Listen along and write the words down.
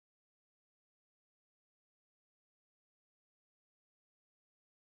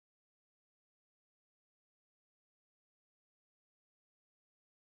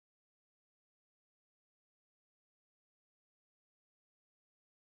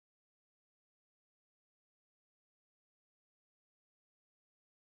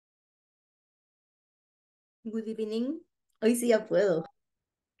Good evening. Hoy sí ya puedo.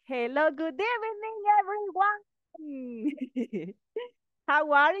 Hello, good evening, everyone.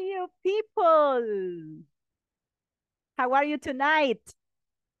 How are you, people? How are you tonight?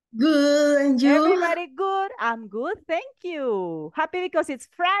 Good, and you? Everybody good? I'm good, thank you. Happy because it's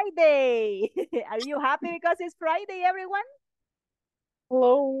Friday. Are you happy because it's Friday, everyone?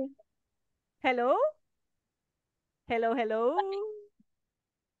 Hello. Hello? Hello, hello.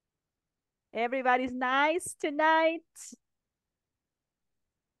 Everybody's nice tonight.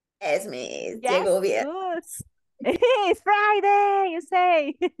 Yes, miss. Yes, Llegó bien. good. It's Friday, you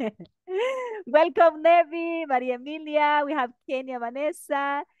say. Welcome, Nevi, Maria Emilia. We have Kenya,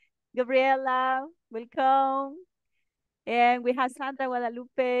 Vanessa, Gabriela. Welcome. And we have Sandra,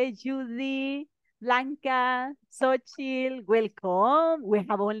 Guadalupe, Judy, Blanca, Xochitl. Welcome. We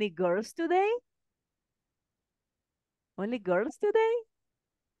have only girls today. Only girls today.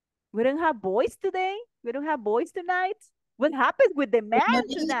 We don't have boys today. We don't have boys tonight. What happened with the man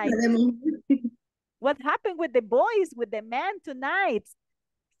tonight? What happened with the boys, with the man tonight?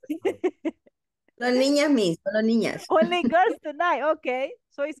 Las niñas, miss. Las niñas. Only girls tonight. Okay.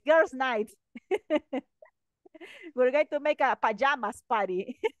 So it's girls' night. We're going to make a pajamas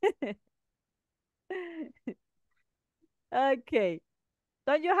party. Okay.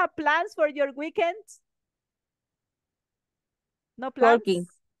 Don't you have plans for your weekend? No plans? Working.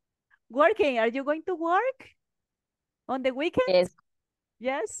 Working. Are you going to work on the weekend? Yes.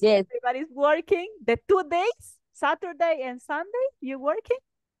 Yes. Yes. Everybody's working. The 2 days, Saturday and Sunday, you working?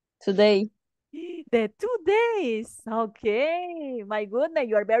 Today. The 2 days. Okay. My goodness,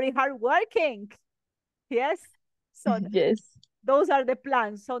 you are very hardworking. Yes. So Yes. those are the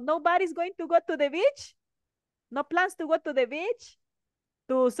plans. So nobody's going to go to the beach? No plans to go to the beach?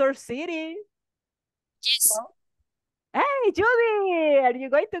 To Surf City? Yes. No? Hey, Judy, are you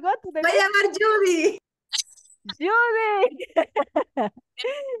going to go to the Voy a beach? llamar Judy. Judy.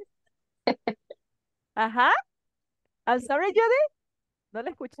 Ajá. I'm sorry, Judy. No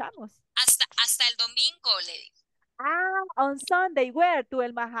le escuchamos. Hasta el domingo, le digo. Ah, on Sunday, where? To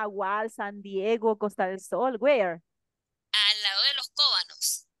El Majagual, San Diego, Costa del Sol, where? Al lado de los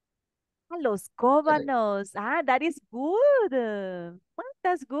Cóbanos. Ah, Los Cóbanos. Ah, that is good. Well,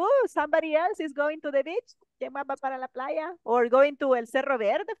 that's good. Somebody else is going to the beach. ¿Quién más va para la playa? Or going to El Cerro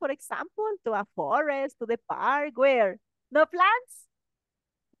Verde, for example, to a forest, to the park, where? No plans?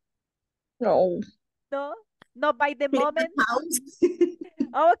 No. No? Not by the Clean the moment? house.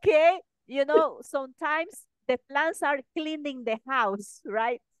 Okay. You know, sometimes the plans are cleaning the house,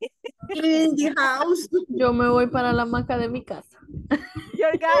 right? Clean the house. Yo me voy para la hamaca de mi casa.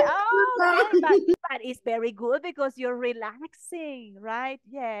 Your guy, oh, okay, but it's very good because you're relaxing, right?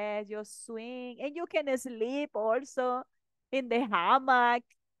 Yes, you swing and you can sleep also in the hammock.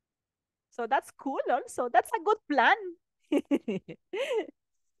 So that's cool also. That's a good plan.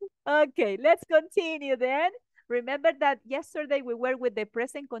 Okay, let's continue then. Remember that yesterday we were with the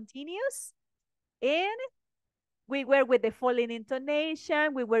present continuous and we were with the falling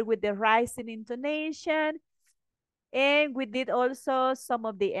intonation, we were with the rising intonation, and we did also some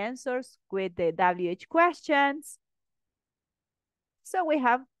of the answers with the WH questions. So we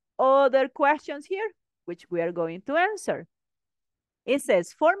have other questions here, which we are going to answer. It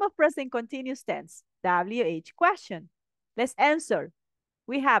says, form of present continuous tense, WH question. Let's answer.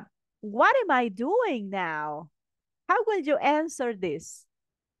 We have, what am I doing now? How will you answer this?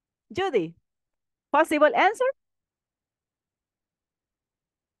 Judy, possible answer?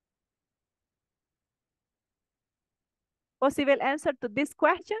 Possible answer to this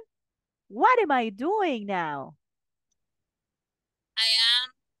question? What am I doing now? I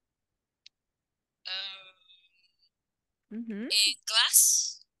am in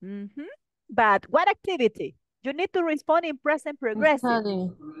class. But what activity? You need to respond in present progressive.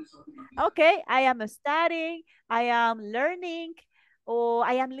 Studying. Okay, I am studying, I am learning, or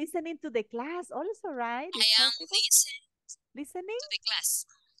I am listening to the class also, right? I It's am possible? Listening? to the class.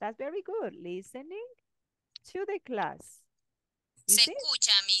 That's very good. Listening to the class. You Se see?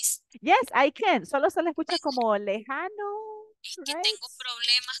 escucha, Miss. Yes, I can. Solo se le escucha como lejano, Es que right? tengo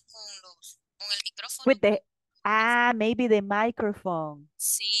problemas con el micrófono. With the, maybe the microphone.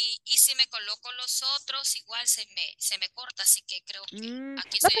 Sí, y si me coloco los otros, igual se me corta, así que creo que aquí No,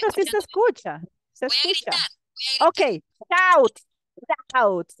 estoy pero sí se escuchando. escucha. Se Voy a escucha. gritar, voy a gritar. Okay, shout,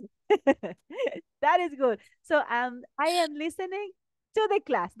 shout. That is good. So I am listening to the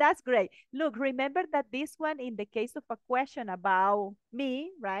class. That's great. Look, remember that this one, in the case of a question about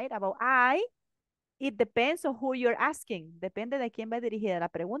me, right? About I, it depends on who you're asking. Depende de quién va dirigida la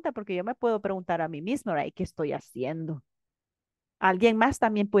pregunta, porque yo me puedo preguntar a mí mismo, right? ¿Qué estoy haciendo? Alguien más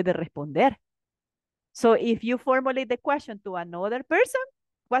también puede responder. So if you formulate the question to another person,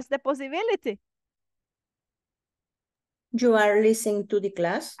 what's the possibility? You are listening to the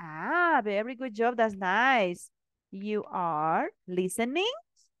class. Ah, very good job. That's nice. You are listening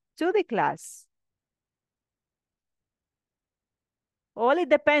to the class. All it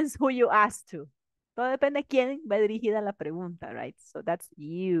depends who you ask to. Todo depende de quién va dirigida la pregunta, right? So that's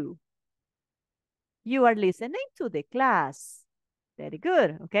you. You are listening to the class. Very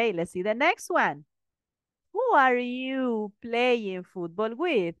good. Okay, let's see the next one. Who are you playing football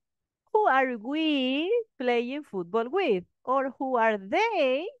with? Who are we playing football with? Or who are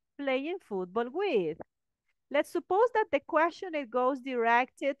they playing football with? Let's suppose that the question it goes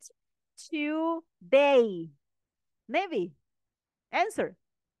directed to they. Navy, answer.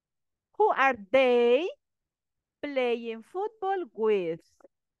 Who are they playing football with?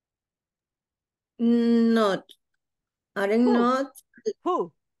 Not. Are Who? not.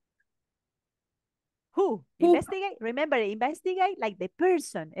 Who? Who? Who? Investigate. Remember, investigate like the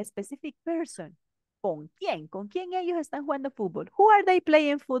person, a specific person. ¿Con quién? ¿Con quién ellos están jugando fútbol? Who are they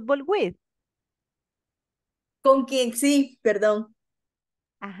playing football with? ¿Con quién? Sí, perdón.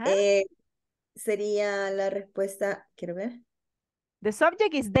 Ajá. Sería la respuesta, quiero ver. The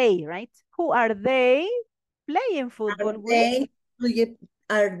subject is they, right? Who are they playing football with?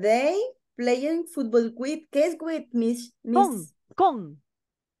 Are they playing football with? ¿Qué es with, Miss? Con.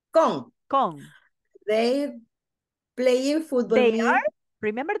 Con. They playing football They with. are.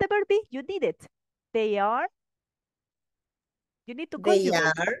 Remember the verb be? You did it. They are. You need to They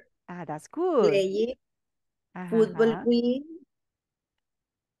conjugate. are Ah, that's good. playing football with.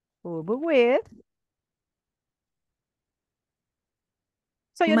 Football with.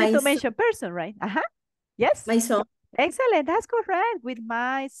 So you My need to son. mention person, right? Yes. My son. Excellent. That's correct. With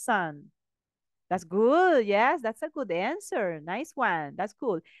my son. That's good. Yes, that's a good answer. Nice one. That's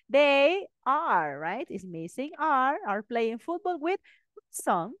cool. They are, right? Is missing are playing football with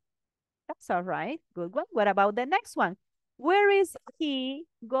son. That's all right. Good one. What about the next one? Where is he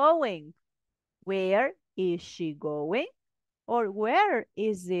going? Where is she going? Or where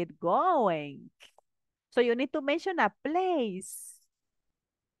is it going? So you need to mention a place.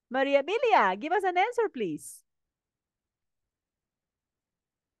 Maria Emilia, give us an answer, please.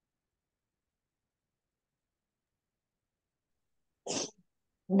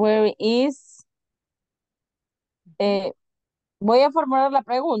 Where is... ¿voy a formular la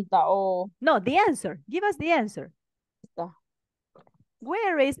pregunta o...? No, the answer. Give us the answer. Está.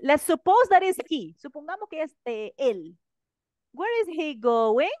 Where is, let's suppose that is he. Supongamos que es él. Where is he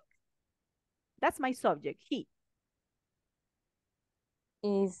going? That's my subject, he.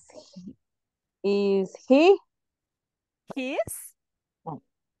 Is he? His?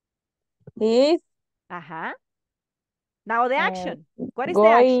 Is Ajá. Now the action. What is the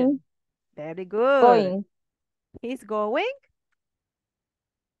going, action? Very good. going. He's going.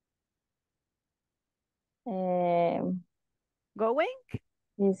 Going.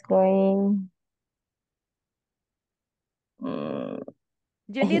 He's going.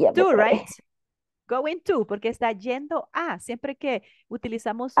 You need to, right? Going to, porque está yendo a. Siempre que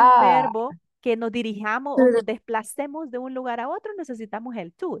utilizamos un verbo que nos dirijamos o nos desplacemos de un lugar a otro, necesitamos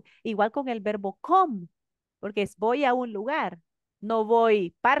el to. Igual con el verbo come, porque es voy a un lugar. No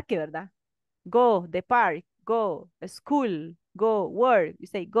voy parque, ¿verdad? Go, the park. Go, school. Go, work. You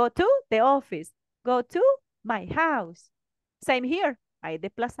say, go to the office. Go to my house. Same here. Hay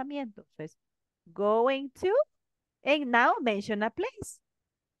desplazamiento. So it's going to, and now mention a place.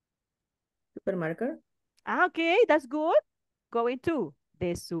 Supermarket. Okay, that's good. Going to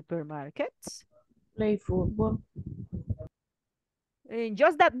the supermarket. Play football.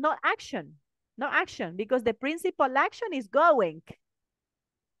 Just that, no action. No action, because the principal action is going.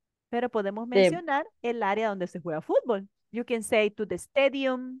 Pero podemos mencionar el área donde se juega fútbol. You can say to the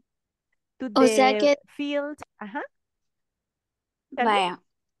stadium, to O sea the que, field. Ajá. vaya,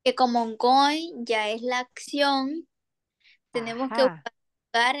 que como going ya es la acción, tenemos que buscar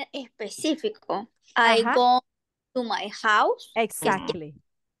un lugar específico. I go to my house. Exactly.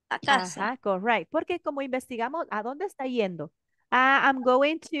 La casa. Ajá, correct. Porque como investigamos, ¿a dónde está yendo? I'm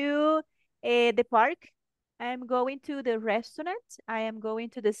going to the park. I'm going to the restaurant. I am going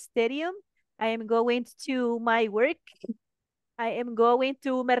to the stadium. I am going to my work. I am going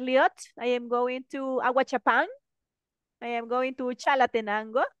to Merliot. I am going to Aguachapán. I am going to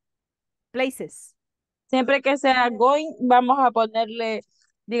Chalatenango. Places. Siempre que sea going, vamos a ponerle,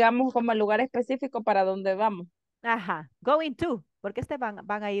 digamos, como el lugar específico para donde vamos. Ajá, going to, porque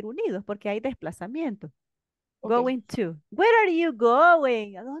van a ir unidos, porque hay desplazamiento. Okay. Going to. Where are you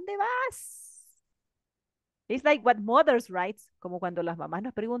going? ¿A dónde vas? It's like what mothers write, como cuando las mamás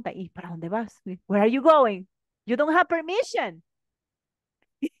nos preguntan, ¿y para dónde vas? Where are you going? You don't have permission.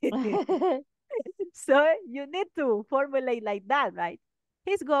 So you need to formulate like that, right?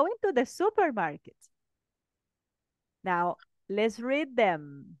 He's going to the supermarket. Now, let's read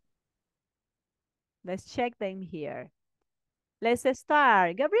them. Let's check them here. Let's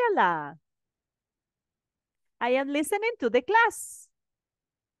start. Gabriela. I am listening to the class.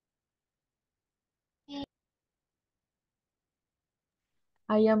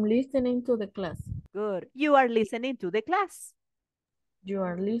 I am listening to the class. Good. You are listening to the class. You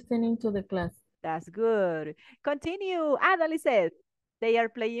are listening to the class. That's good. Continue. Adali says, they are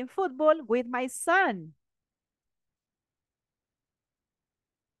playing football with my son.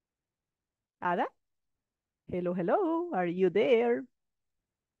 Ada? Hello, hello. Are you there?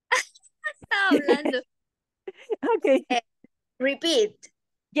 Estaba hablando. Okay. Repeat.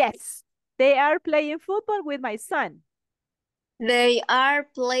 Yes. They are playing football with my son. They are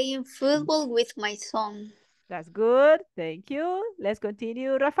playing football with my son. That's good. Thank you. Let's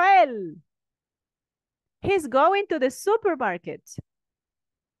continue. Rafael. He's going to the supermarket.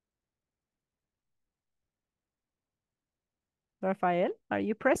 Rafael, are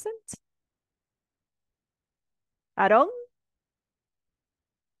you present? Aaron?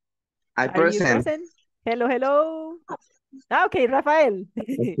 I'm Are you present. present? Hello, hello. Okay, Rafael.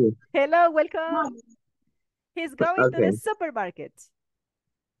 Hello, welcome. He's going to the supermarket.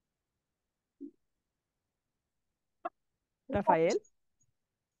 Rafael?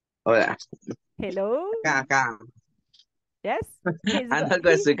 Hola. Hello. Acá. Yes. Ando algo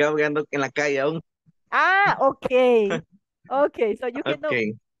estoy caminando en la calle aún. Ah, okay. Okay, so you can know.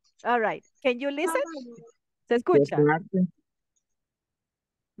 Okay. All right. Can you listen? ¿Se escucha?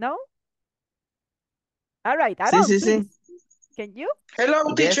 No? All right, Aaron, Sí, please. Can you?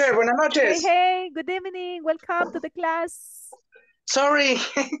 Hello, teacher. Yes. Buenas noches. Hey, good evening. Welcome to the class. Sorry.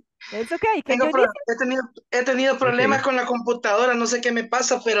 It's okay. Can you listen? He tenido problemas con la computadora. No sé qué me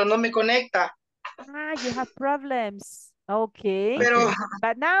pasa, pero no me conecta. Ah, you have problems. Okay. Pero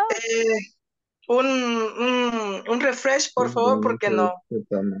But now? un refresh, por favor, porque no.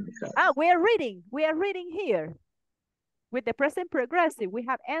 Ah, we are reading. We are reading here. With the present progressive, we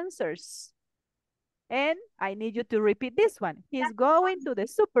have answers. And I need you to repeat this one. He's going to the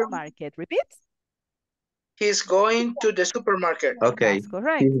supermarket. Repeat. He's going to the supermarket. Okay. That's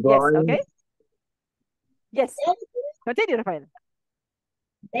correct. Yes, okay. Yes. Continue, Rafael.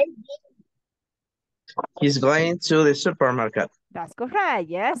 He's going to the supermarket. That's correct.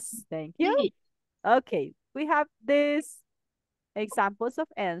 Yes. Thank you. Okay. We have these examples of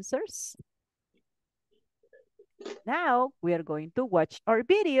answers. Now we are going to watch our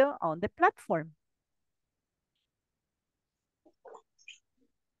video on the platform.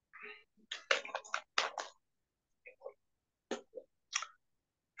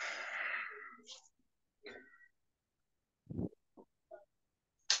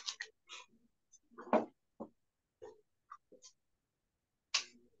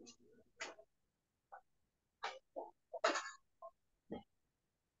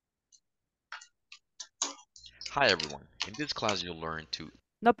 Hi everyone, in this class you'll learn to...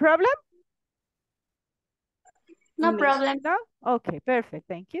 No problem? No problem. No? Okay, perfect.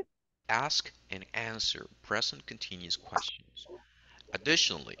 Thank you. Ask and answer present continuous questions.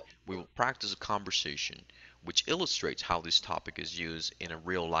 Additionally, we will practice a conversation which illustrates how this topic is used in a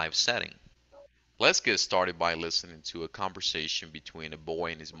real life setting. Let's get started by listening to a conversation between a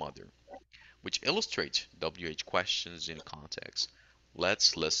boy and his mother, which illustrates WH questions in context.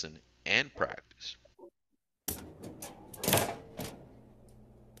 Let's listen and practice.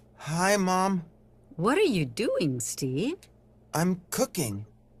 Hi, Mom. What are you doing, Steve? I'm cooking.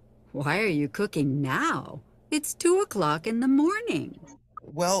 Why are you cooking now? It's 2 o'clock in the morning.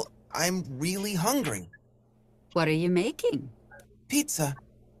 Well, I'm really hungry. What are you making? Pizza.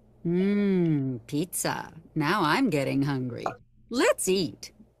 Pizza. Now I'm getting hungry. Let's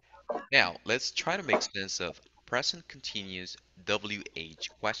eat. Now, let's try to make sense of present continuous WH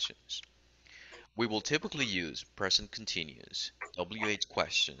questions. We will typically use present continuous WH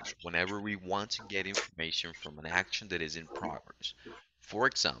questions whenever we want to get information from an action that is in progress. For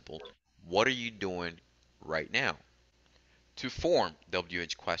example, what are you doing right now? To form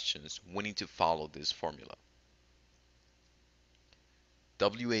WH questions, we need to follow this formula.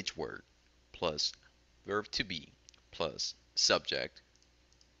 WH word plus verb to be plus subject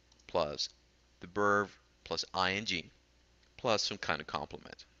plus the verb plus ing plus some kind of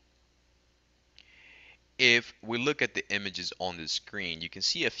complement. If we look at the images on the screen, you can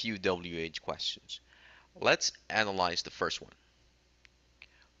see a few WH questions. Let's analyze the first one.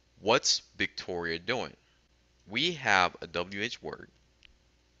 What's Victoria doing? we have a WH word,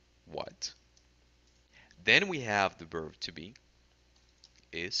 what. Then we have the verb to be,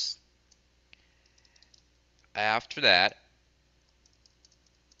 is. After that,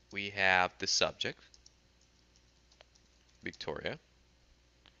 we have the subject, Victoria.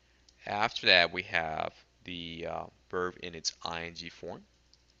 After that, we have the verb in its ing form.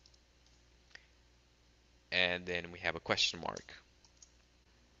 And then we have a question mark.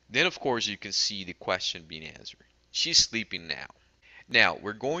 Then, of course, you can see the question being answered. She's sleeping now. Now,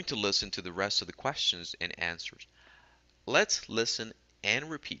 we're going to listen to the rest of the questions and answers. Let's listen and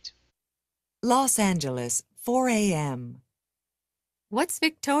repeat. Los Angeles, 4 a.m. What's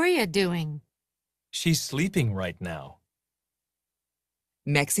Victoria doing? She's sleeping right now.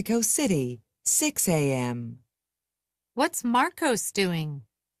 Mexico City, 6 a.m. What's Marcos doing?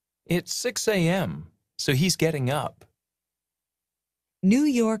 It's 6 a.m., so he's getting up. New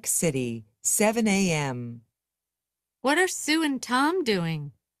York City, 7 a.m. What are Sue and Tom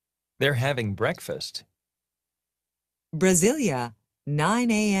doing? They're having breakfast. Brasilia,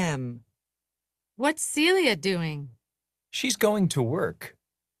 9 a.m. What's Celia doing? She's going to work.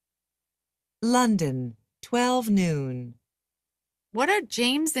 London, 12 noon. What are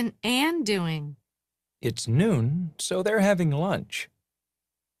James and Anne doing? It's noon, so they're having lunch.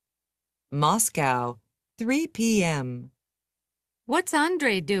 Moscow, 3 p.m. What's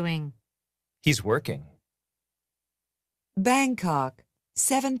Andre doing? He's working. Bangkok,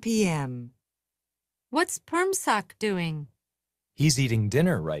 7 p.m. What's Permsak doing? He's eating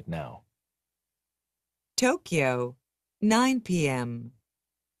dinner right now. Tokyo, 9 p.m.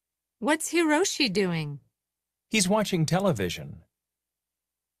 What's Hiroshi doing? He's watching television.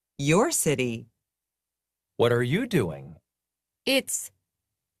 Your city. What are you doing?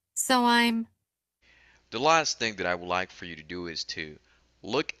 So I'm... The last thing that I would like for you to do is to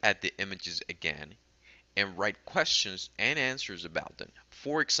look at the images again and write questions and answers about them.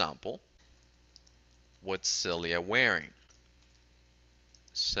 For example, what's Celia wearing?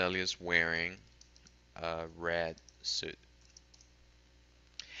 Celia's wearing a red suit.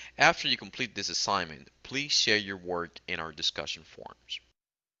 After you complete this assignment, please share your work in our discussion forums.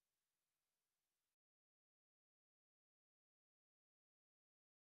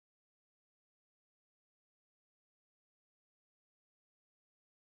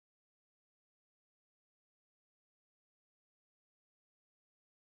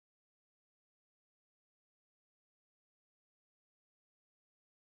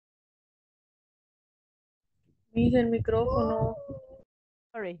 Dice el micrófono.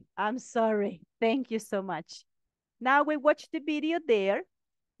 Sorry, I'm sorry. Thank you so much. Now we watch the video there.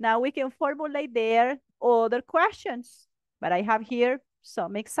 Now we can formulate there other questions. But I have here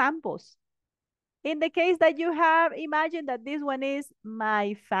some examples. In the case that you have, imagine that this one is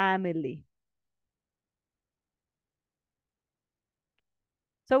my family.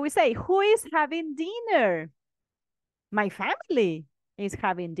 So we say, who is having dinner? My family is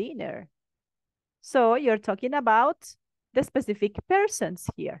having dinner. So you're talking about the specific persons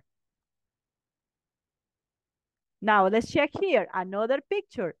here. Now let's check here, another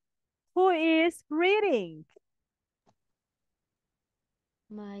picture. Who is reading?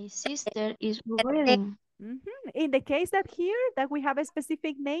 My sister is reading. In the case that here, that we have a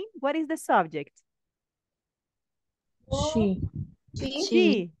specific name, what is the subject? She.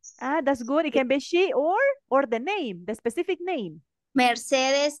 She. Ah, that's good. It can be she or the name, the specific name.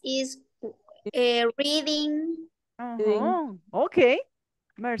 Mercedes is reading. Okay.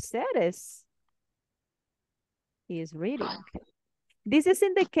 Mercedes is reading. This is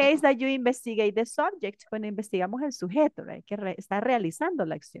in the case that you investigate the subject, cuando investigamos el sujeto, right, que está realizando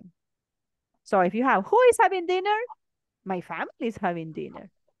la acción. So if you have, who is having dinner? My family is having dinner.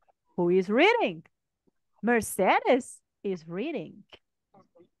 Who is reading? Mercedes is reading.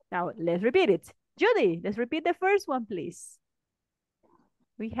 Now, let's repeat it. Judy, let's repeat the first one, please.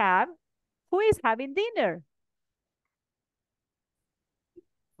 We have, who is having dinner?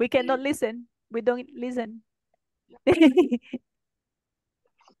 We cannot listen. We don't listen.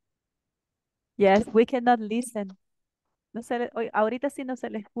 Yes, we cannot listen. No se le, ahorita sí no se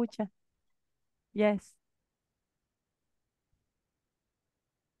le escucha. Yes.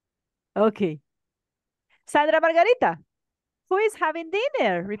 Okay. Sandra Margarita, who is having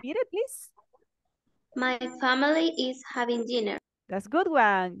dinner? Repeat it, please. My family is having dinner. That's good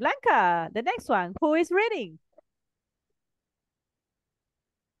one. Blanca, the next one. Who is reading?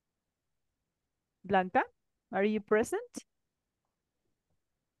 Blanca, are you present?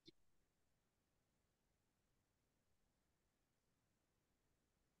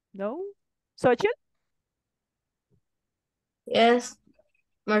 No? Xochitl? Yes.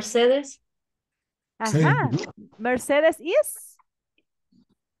 Mercedes. Ajá. Mercedes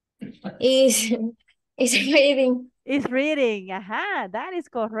Is reading. is reading. That is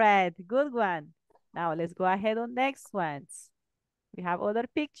correct. Good one. Now let's go ahead on next ones. We have other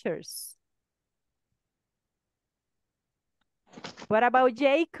pictures. What about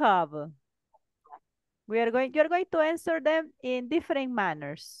Jacob? You're going to answer them in different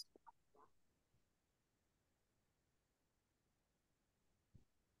manners.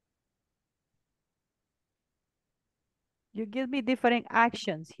 You give me different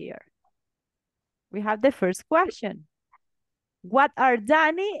actions here. We have the first question. What are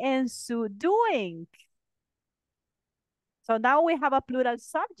Danny and Sue doing? So now we have a plural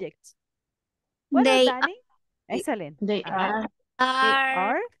subject. What are Danny? Excellent. They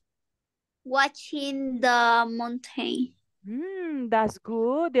are watching the mountain. That's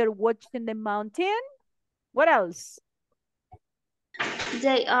good. They're watching the mountain. What else?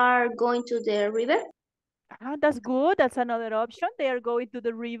 They are going to the river. That's good. That's another option. They are going to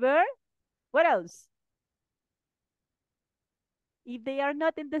the river. What else? If they are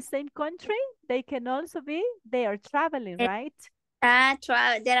not in the same country, they can also be, they are traveling, right? They are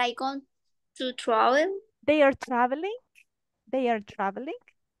going to travel. They are traveling. They are traveling.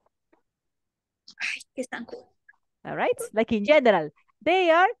 All right, like in general, they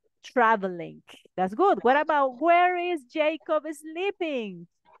are traveling. That's good. What about where is Jacob sleeping?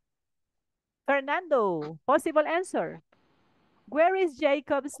 Fernando, possible answer. Where is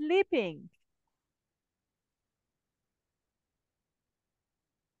Jacob sleeping?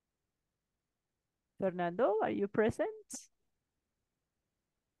 Fernando, are you present?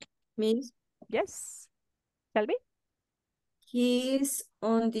 Miss? Yes. Tell me. He's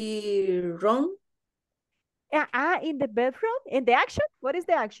on the room. In the bedroom? In the action? What is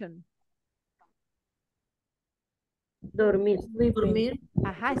the action? Dormir. Sleeping.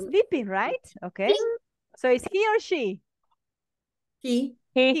 Sleeping, right? Okay. So it's he or she? He.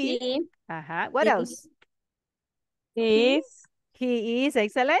 What else? He is. He is,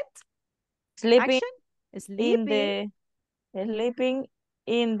 excellent. Sleeping. Action? Sleeping. Sleeping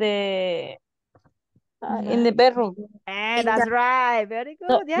in the bedroom. That's right. Very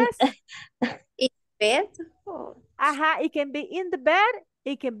good. Yes. In bed. It can be in the bed.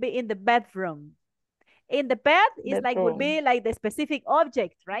 It can be in the bedroom. In the bed is would be like the specific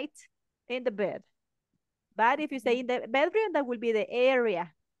object, right? In the bed. But if you say in the bedroom, that will be the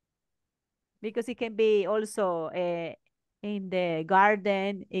area. Because it can be also in the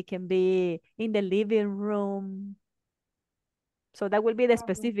garden. It can be in the living room. So that will be the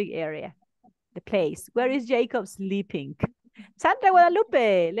specific area, the place. Where is Jacob sleeping? Sandra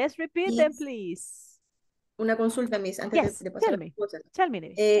Guadalupe, let's repeat them, please. Una consulta, Miss, antes de pasar a las cosas. Tell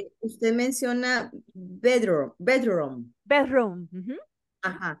me. Usted menciona bedroom. Bedroom.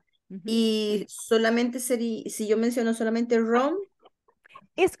 Y solamente sería, si yo menciono solamente room.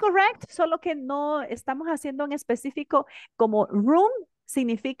 Es correcto, solo que no estamos haciendo en específico como room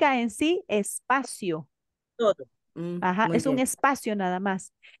significa en sí espacio. Todo. Es un espacio nada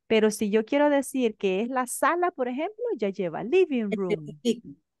más. Pero si yo quiero decir que es la sala, por ejemplo, ya lleva living room.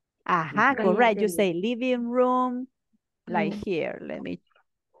 Correct. You say living room, like here. Let me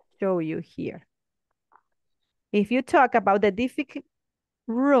show you here. If you talk about the different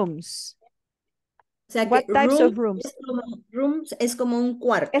rooms, what types of rooms? Rooms es como un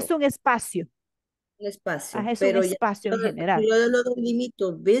cuarto. Es un espacio. Un espacio. Es pero un espacio en general. Yo lo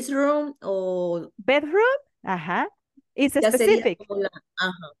delimito, bedroom o... Bedroom, it's specific.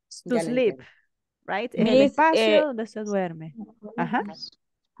 To sleep, right? Es el espacio donde se duerme.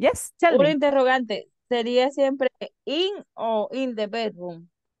 Yes, tell me. Un interrogante, ¿sería siempre in o in the bedroom?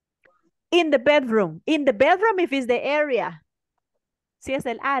 In the bedroom. In the bedroom if it's the area. Si es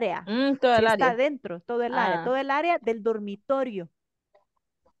el área. Todo el área. Está dentro, todo el área. Todo el área del dormitorio.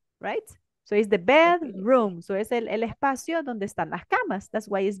 Right? So it's the bedroom. So es el espacio donde están las camas. That's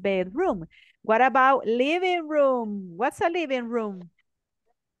why it's bedroom. What about living room? What's a living room?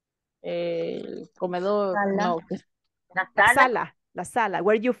 El comedor. No. La sala,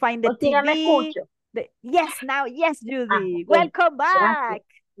 where you find the TV. Yes, Judy. Welcome back.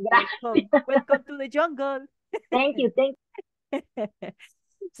 Welcome to the jungle. Thank you.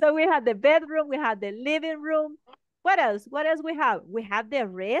 So we have the bedroom, we have the living room. What else? What else we have? We have the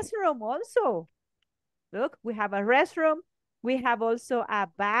restroom also. Look, we have a restroom. We have also a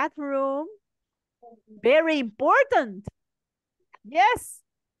bathroom. Very important. Yes.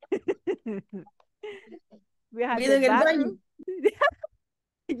 We have the bathroom.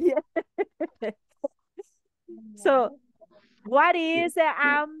 Yeah. So what is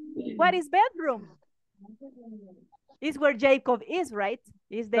bedroom? Is where Jacob is, right?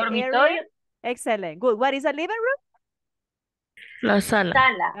 Is the dormitorio. area? Excellent. Good. What is a living room? La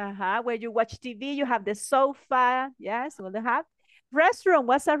sala. Where you watch TV, you have the sofa. Yes, what they have. Restroom.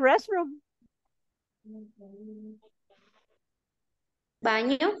 What's a restroom?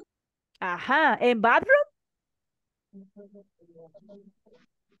 Baño. And bathroom?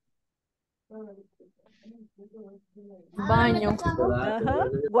 Baño.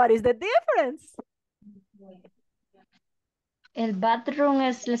 What is the difference? El bathroom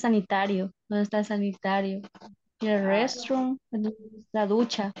es el sanitario, donde está el sanitario. Y el restroom es la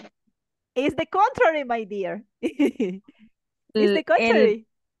ducha. It's the contrary, my dear. It's the El contrary.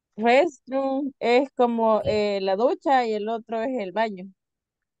 restroom es como la ducha y el otro es el baño.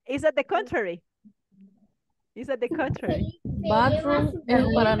 Is it the contrary? Is it the contrary? Bathroom es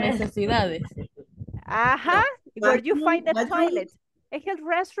para necesidades. Where you find the toilet. Es que el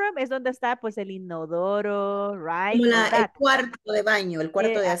restroom es donde está pues el inodoro, right? Como el cuarto de baño, el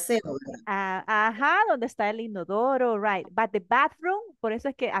cuarto de aseo. Donde está el inodoro, right? But the bathroom, por eso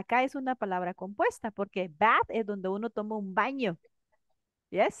es que acá es una palabra compuesta, porque bath es donde uno toma un baño.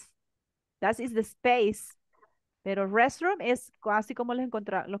 Yes? That is the space. Pero restroom es así como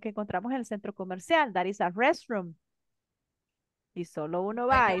lo que encontramos en el centro comercial. That is a restroom. Y solo uno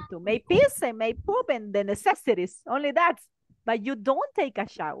va to make piss and make poop and the necessities. Only that. But you don't take a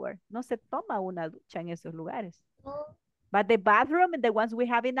shower. No se toma una ducha en esos lugares. But the bathroom and the ones we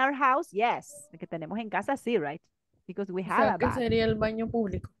have in our house, yes. El que tenemos en casa, sí, right? Because we have a ¿qué bath. sería el baño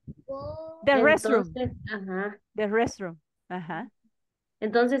público? The restroom. Entonces, The restroom.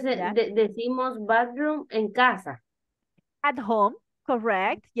 Entonces decimos bathroom en casa. At home,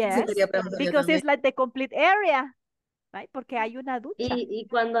 correct, yes. Because it's like the complete area, right? Porque hay una ducha. Y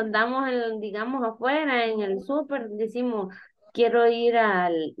cuando andamos, digamos, afuera, en el súper, decimos, quiero ir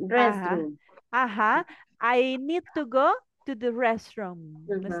al restroom. I need to go to the restroom.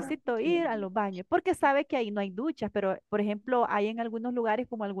 Necesito ir a los baños. Porque sabe que ahí no hay duchas, pero, por ejemplo, hay en algunos lugares,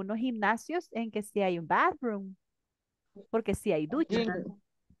 como algunos gimnasios, en que sí hay un bathroom. Porque sí hay ducha.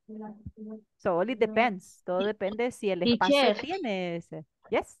 So it depends. Todo depende si el espacio tiene ese.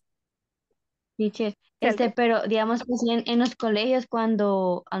 Yes. Teacher, pero digamos que en los colegios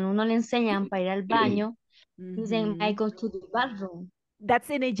cuando a uno le enseñan para ir al baño, dicen, I go to the bathroom. That's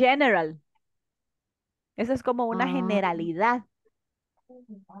in a general. Eso es como una generalidad.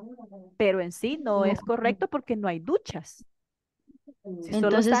 Pero en sí no es correcto porque no hay duchas. Si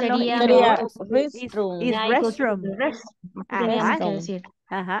Entonces solo sería restroom. Is restroom.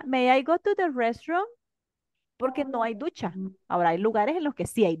 May I go to the restroom? Porque no hay ducha. Ahora, hay lugares en los que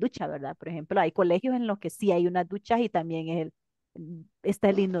sí hay ducha, ¿verdad? Por ejemplo, hay colegios en los que sí hay una ducha y también está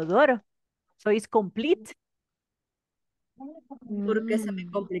el inodoro. So it's complete. Porque se me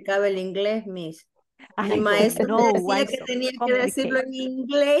complicaba el inglés, Miss. Mi I maestra don't know decía why que so tenía que complicated. decirlo en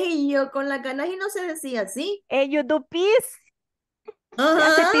inglés y yo con las ganas y no se decía así. And you do peace. Se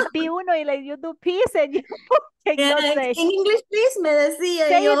hace pipí uno y you do peace and you cannot say. In English, please, me decía.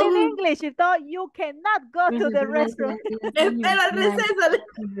 Say yo, it in English. You thought you cannot go to the restroom. Espera el receso.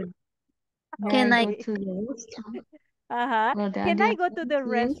 Can I go to the restroom? Can I go to the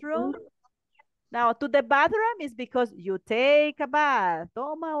restroom? Now, to the bathroom is because you take a bath.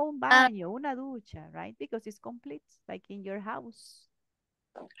 Toma un baño, una ducha, right? Because it's complete, like in your house.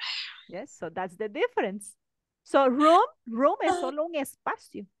 Yes, so that's the difference. So room es solo un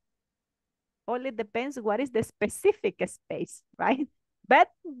espacio. Only depends what is the specific space, right?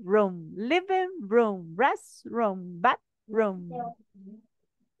 Bedroom, living room, restroom, bathroom.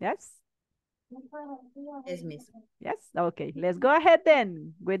 Yes? Yes, Miss. Yes, okay. Let's go ahead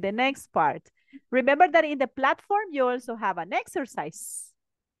then with the next part. Remember that in the platform, you also have an exercise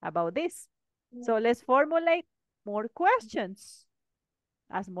about this. So let's formulate more questions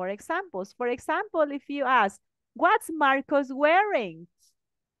as more examples. For example, if you ask, what's Marcos wearing?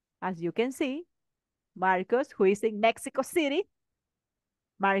 As you can see, Marcos, who is in Mexico City,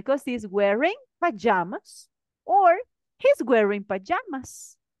 Marcos is wearing pajamas or he's wearing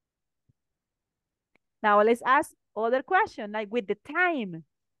pajamas. Now let's ask other question, like with the time.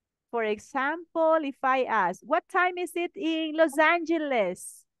 For example, if I ask, what time is it in Los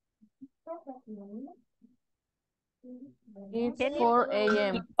Angeles? It's 4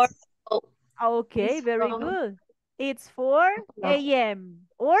 a.m. Okay, very good. It's 4 a.m.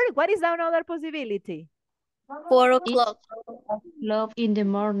 Or what is another possibility? 4 o'clock. In the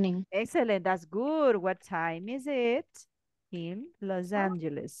morning. Excellent, that's good. What time is it in Los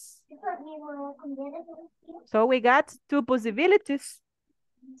Angeles? So we got two possibilities.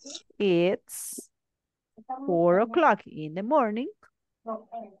 It's 4 o'clock in the morning.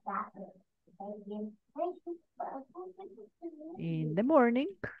 In the morning.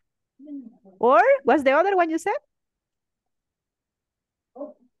 Or what's the other one you said?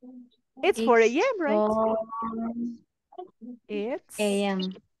 It's 4 a.m., right? It's a.m.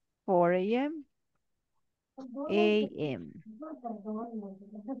 4 a.m. a.m.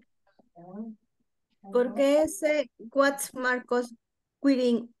 ¿Por qué ese what's Marcos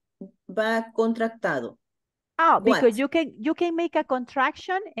quitting va contractado? Oh, because What? you can make a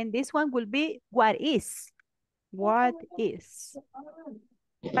contraction and this one will be what is. What is.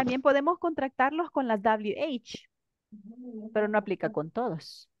 También podemos contractarlos con las WH, pero no aplica con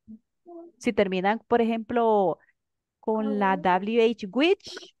todos. Si terminan, por ejemplo, con la WH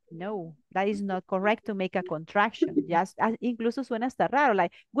which, no, that is not correct to make a contraction. Just, incluso suena hasta raro,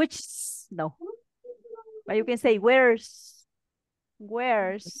 like which, no. But you can say where's,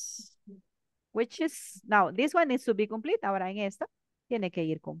 which is, now this one needs to be complete. Ahora en esta tiene que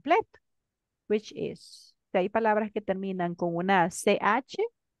ir completo. Which is. Si hay palabras que terminan con una CH,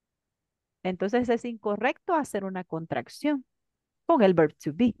 entonces es incorrecto hacer una contracción con el verb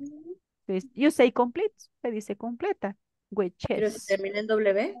to be. Entonces, you say complete, se dice completa. Which Pero is. si termina en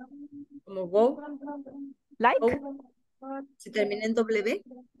W, como go. Like. Go. Si termina en W.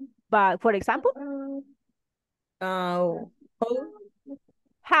 But, for example. House.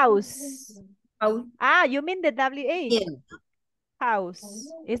 House. Ah, you mean the WH. Yeah.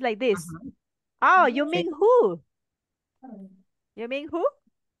 House. It's like this. Oh, you mean who? You mean who?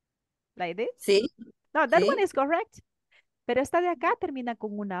 Like this? Sí. No, that sí. one is correct. Pero esta de acá termina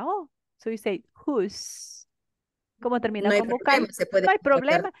con una O. So you say whose. ¿Cómo termina No hay con vocal? problema, se puede No hay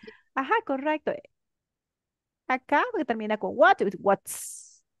problema. contractar. Ajá, correcto. Acá termina con what,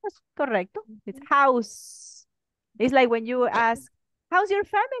 what's. That's correcto. It's house. It's like when you ask, how's your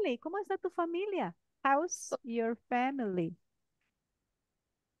family? ¿Cómo está tu familia? How's your family?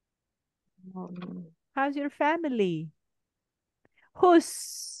 How's your family?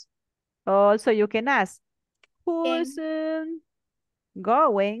 Who's? Also, you can ask, who's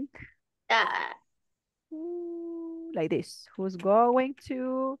going? Like this. Who's going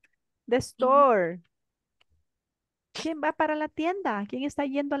to the store? ¿Quién va para la tienda? ¿Quién está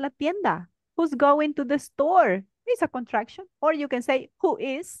yendo a la tienda? Who's going to the store? It's a contraction. Or you can say, who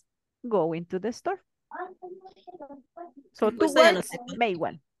is going to the store? So Pues two ya no words, sé. make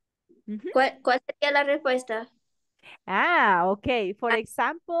one. ¿Cuál sería la respuesta? Ah, okay. For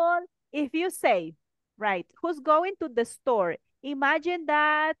example, if you say, right, who's going to the store? Imagine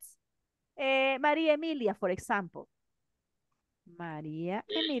that Maria Emilia, for example. Maria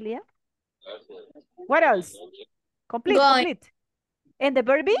Emilia. What else? Complete, Going. complete. And the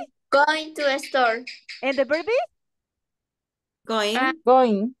verb be? Going to a store. And the verb be? Going.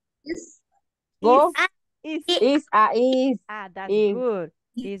 Going. Go. Is. Ah, that's Is. good.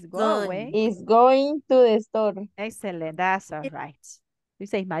 Is going. Is going to the store. Excellent. That's all right. You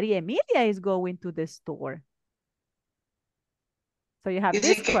say Maria Emilia is going to the store. So you have Y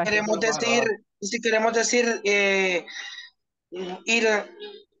this si question. queremos decir,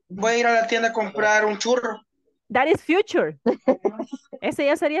 voy a ir a la tienda a comprar un churro. That is future. Ese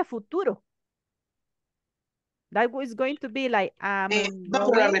ya sería futuro. That is going to be like, No,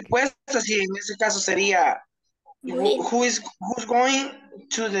 pero la respuesta sí, en ese caso sería who's going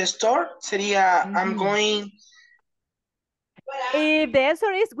to the store? Sería I'm going. If the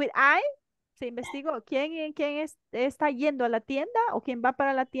answer is with I, se investigó quién está yendo a la tienda o quién va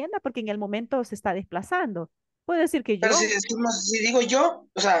para la tienda porque en el momento se está desplazando. Puede decir que yo. Pero si digo yo,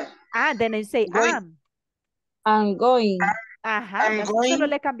 o sea. Ah, then you say going. I'm going. Ajá, I'm going. solo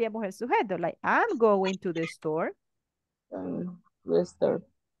le cambiamos el sujeto, like I'm going to the store. The store.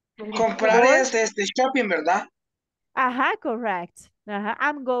 Comprar es shopping, ¿verdad? Ajá, correct. Ajá,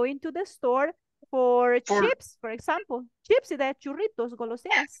 I'm going to the store for chips, for example. Chips y de churritos,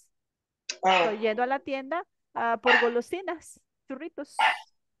 golosinas. Estoy yendo a la tienda por golosinas, churritos.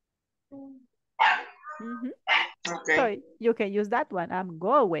 Okay. So you can use that one. I'm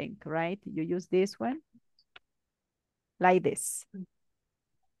going, right? You use this one. Like this.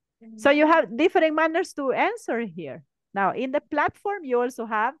 So you have different manners to answer here. Now, in the platform, you also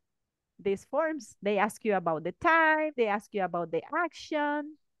have these forms. They ask you about the time. They ask you about the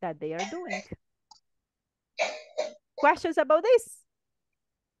action that they are doing. Questions about this?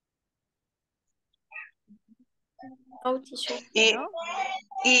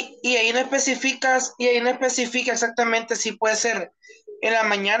 Y ahí no especificas, exactamente si puede ser en la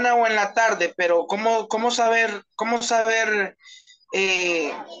mañana o en la tarde, pero cómo saber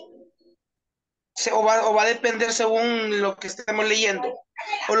o va a depender según lo que estemos leyendo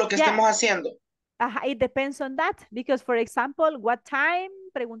o lo que estemos haciendo. It depends on that because, for example, what time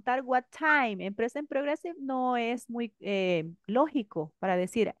preguntar what time en present progressive no es muy lógico para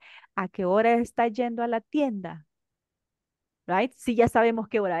decir a qué hora está yendo a la tienda, right? Si ya sabemos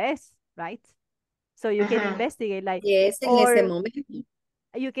qué hora es, right? So you can investigate like, Yes, en ese momento.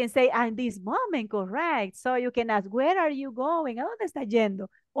 you can say, at this moment, correct. So you can ask, where are you going? ¿A dónde está yendo?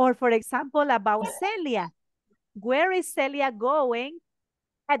 Or for example, about Celia. Where is Celia going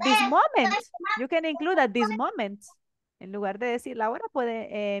at this moment? You can include at this moment. En lugar de decir la hora,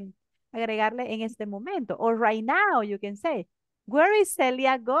 puede agregarle en este momento. Or right now, you can say, where is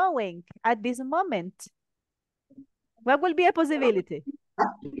Celia going at this moment? What will be a possibility?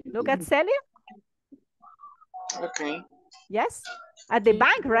 Look at Celia. Okay. Yes? At the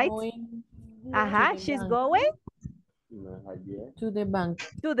bank, right? She's bank. going To the bank.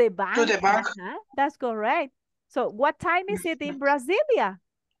 to the bank. To the bank. That's correct. So what time is it in Brasilia?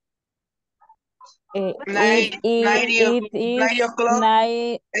 It is 9 o'clock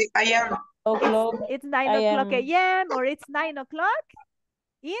 9 a.m. o'clock. It's 9 o'clock a.m. or it's 9 o'clock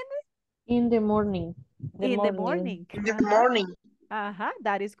In the morning. in the morning. In the morning.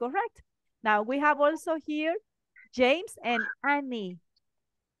 That is correct. Now we have also here James and Annie,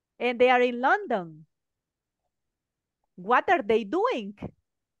 and they are in London. What are they doing?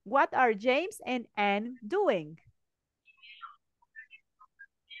 What are James and Anne doing?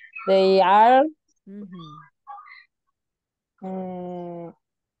 They are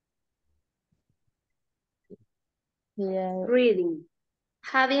Reading.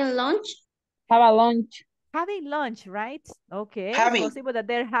 Having lunch. Have a lunch. Having lunch, right? Okay, Having. it's possible that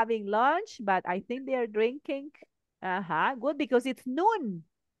they're having lunch, but I think they're drinking. Good, because it's noon.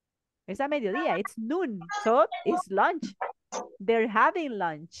 Es a mediodía, it's noon. So it's lunch. They're having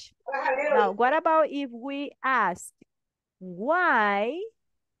lunch. Now, what about if we ask, why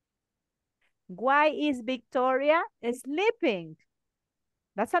is Victoria sleeping?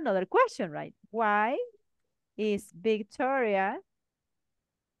 That's another question, right? Why is Victoria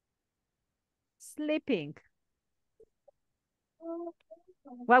sleeping?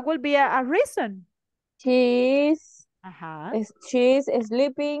 What will be a reason? She's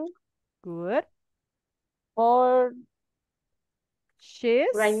sleeping. Good. Or she's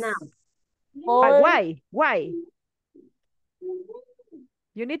right now. But why? Why?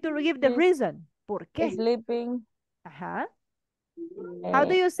 You need to give the reason. ¿Por qué? Sleeping. How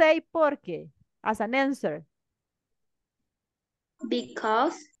do you say por qué as an answer?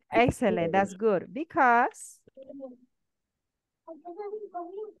 Because. Excellent, that's good. Because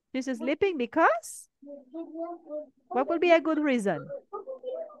she's sleeping because? What would be a good reason?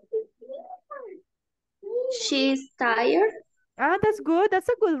 She's tired. That's good. That's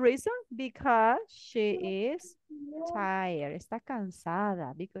a good reason. Because she is tired. Está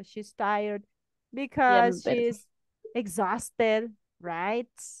cansada. Because she's tired. Because she's exhausted, right?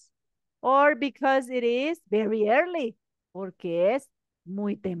 Or because it is very early. Porque es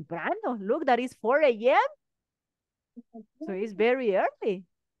muy temprano. Look, that is 4 a.m. So it's very early.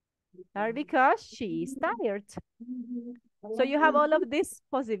 Or because she is tired. So you have all of these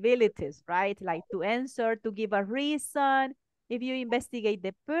possibilities, right? Like to answer, to give a reason. If you investigate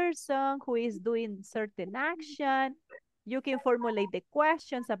the person who is doing certain action, you can formulate the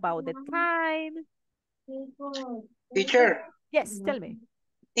questions about the time. Teacher. Yes, tell me.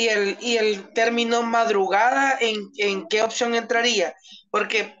 ¿Y el término madrugada en qué opción entraría?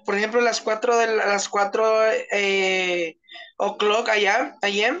 Porque, por ejemplo, las 4 o'clock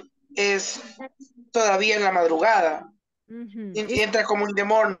AM es todavía en la madrugada. Entra como in the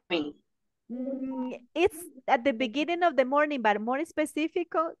morning. It's at the beginning of the morning, but more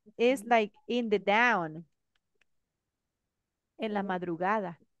specific is like in the dawn. En la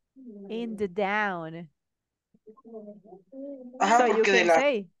madrugada. In the dawn. Ajá, So porque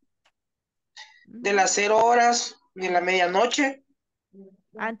de las 0 horas de la medianoche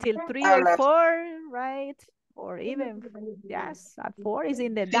until 3 or 4, right? Or even, yes, at 4 is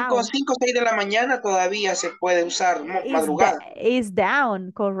in the down. 5 o 6 de la mañana todavía se puede usar madrugada. Is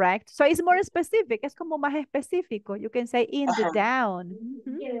down, correct. So it's more specific. Es como más específico. You can say in the down.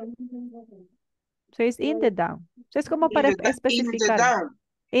 So it's in the down. So es como para especificar.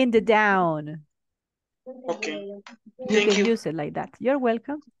 In the down. Okay. You can use it like that. You're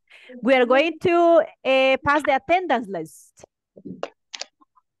welcome. We are going to pass the attendance list.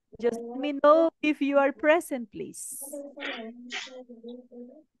 Just let me know if you are present, please.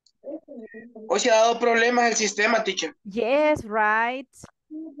 Hoy se ha dado problemas el sistema, teacher. Yes, right.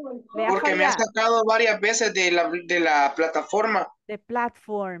 Porque me ha sacado varias veces de la plataforma. The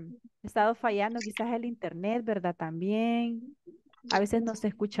platform. Ha estado fallando quizás el internet, ¿verdad? También. A veces no se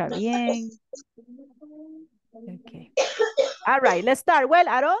escucha bien. Okay. All right, let's start. Well,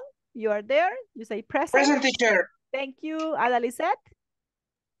 Aaron, you are there. You say present. Present, teacher. Thank you. Adalisette.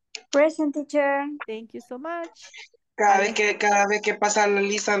 Present, teacher. Thank you so much. Cada vez que pasa la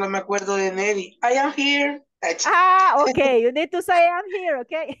lista no me acuerdo de Nelly. I am here. Ah, okay. You need to say I'm here,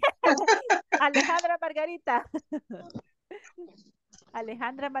 okay? Alejandra Margarita.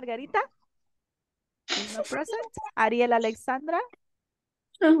 Alejandra Margarita is not present. Ariel Alexandra.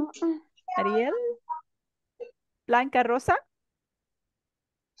 Ariel. Blanca Rosa.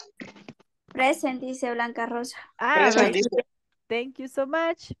 Present, dice Blanca Rosa. Ah, right. Thank you so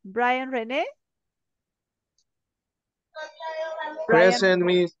much. Brian Rene. Present,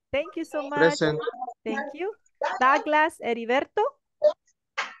 Miss. Thank you so much. Present. Thank you. Douglas Heriberto.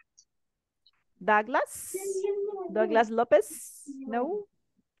 Douglas. Douglas Lopez. No.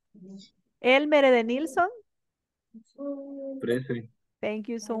 Elmer de Nilsson. Present. Thank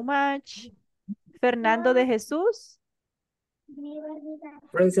you so much. Fernando de Jesús.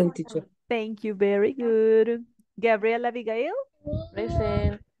 Present, teacher. Thank you, very good. Gabriela Abigail.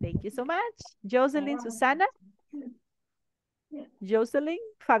 Present. Thank you so much. Jocelyn Susana. Jocelyn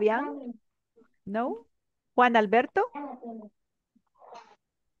Fabián. No. Juan Alberto.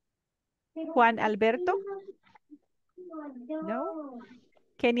 Juan Alberto. No.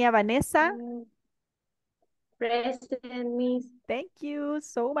 Kenia Vanessa. Present, Miss. Thank you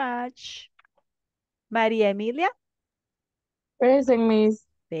so much. María Emilia. Present, Miss.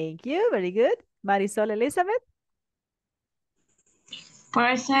 Thank you, very good. Marisol Elizabeth.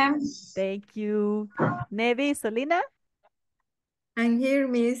 Present. Thank you. Nevi Solina. I'm here,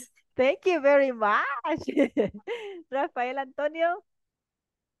 Miss. Thank you very much. Rafael Antonio.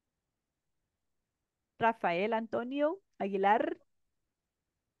 Rafael Antonio Aguilar.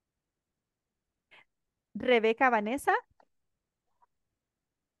 Rebeca Vanessa.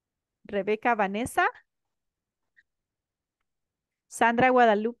 Rebeca Vanessa. Sandra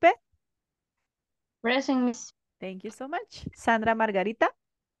Guadalupe. Present, Miss. Thank you so much. Sandra Margarita.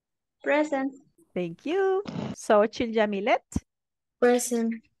 Present. Thank you. Xochitl Yamilet.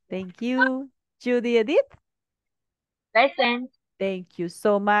 Present. Thank you. Judy Edith. Present. Thank you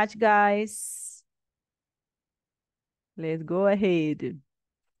so much, guys. Let's go ahead.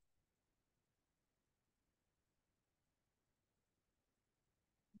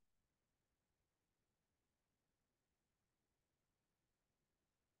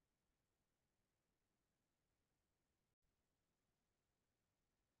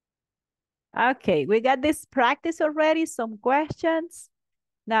 Okay, we got this practice already, some questions.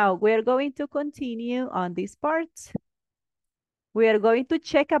 Now we're going to continue on this part. We are going to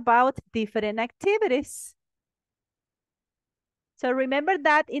check about different activities. So remember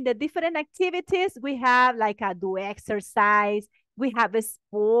that in the different activities, we have like a do exercise, we have a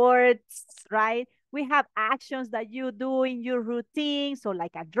sports, right? We have actions that you do in your routine. So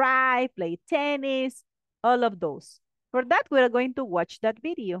like a drive, play tennis, all of those. For that, we are going to watch that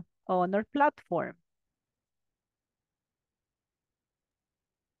video on our platform.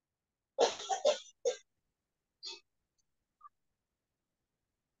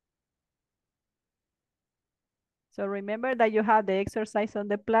 So remember that you have the exercise on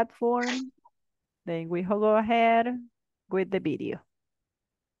the platform. Then we go ahead with the video.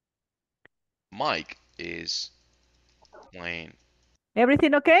 Mike is playing.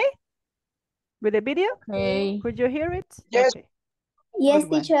 Everything okay with the video? Okay. Could you hear it? Yes. Okay. Yes,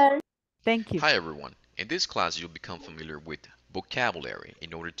 Good one. teacher. Thank you. Hi everyone. In this class, you'll become familiar with vocabulary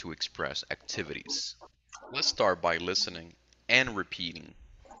in order to express activities. Let's start by listening and repeating.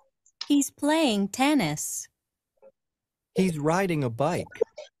 He's playing tennis. He's riding a bike.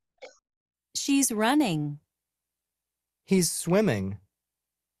 She's running. He's swimming.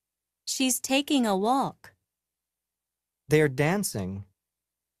 She's taking a walk. They're dancing.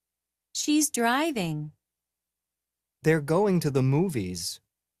 She's driving. They're going to the movies.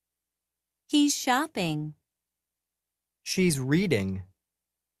 He's shopping. She's reading.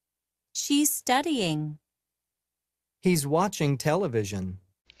 She's studying. He's watching television.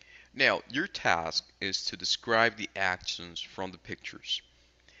 Now, your task is to describe the actions from the pictures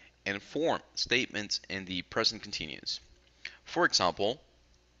and form statements in the present continuous. For example,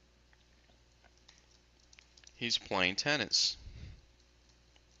 he's playing tennis.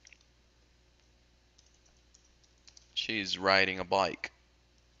 She's riding a bike.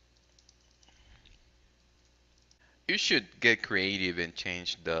 You should get creative and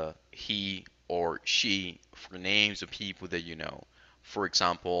change the he or she for names of people that you know. For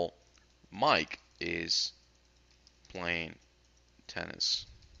example, Mike is playing tennis.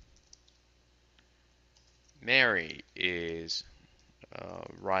 Mary is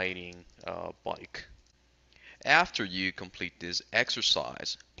riding a bike. After you complete this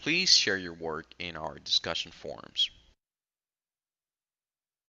exercise, please share your work in our discussion forums.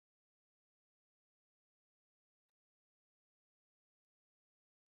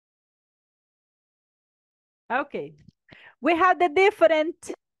 Okay, we have the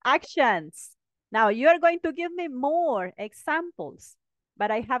different actions. Now you are going to give me more examples, but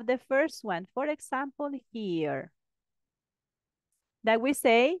I have the first one, for example, here. That we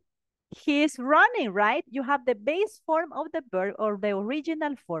say, he's running, right? You have the base form of the verb or the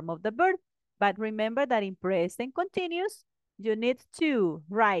original form of the verb. But remember that in present continuous, you need to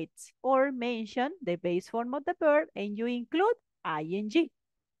write or mention the base form of the verb and you include ing.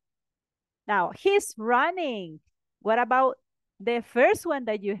 Now, he's running. What about the first one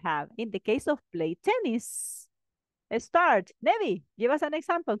that you have? In the case of play tennis. Start. Nevi, give us an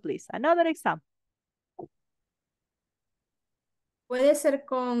example, please. Another example. Puede ser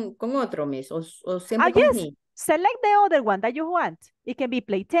con otro, miss, o siempre con yes. he. Select the other one that you want. It can be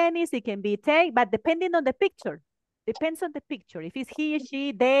play tennis, it can be take, but depending on the picture. Depends on the picture. If it's he,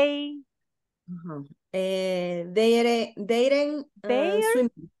 she, they. They're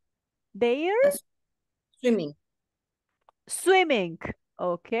swimming. They're swimming. Swimming.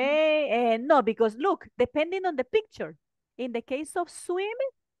 Okay. No, because look, depending on the picture. In the case of swim,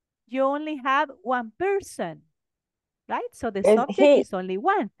 you only have one person. Right? So the subject is only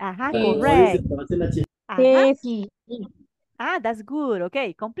one. Correct. That's good.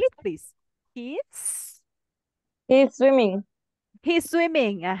 Okay, complete, please. He's swimming. He's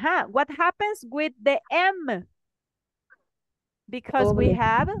swimming. What happens with the M? Because we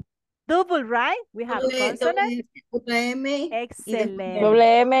have double, right? We have consonant. Excellent.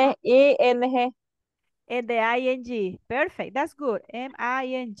 W-M-I-N-G. And the ing. Perfect. That's good.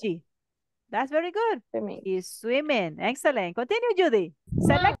 M-I-N-G. That's very good. Swimming. He's swimming. Excellent. Continue, Judy.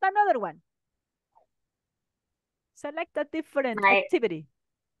 Select another one. Select a different activity.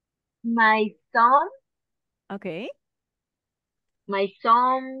 My son. Okay. My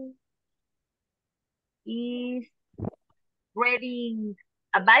son is riding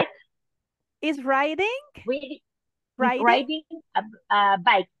a bike. Is riding? Riding a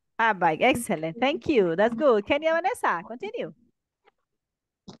bike. A bike. Excellent. Thank you. That's good. Kenya Vanessa, continue.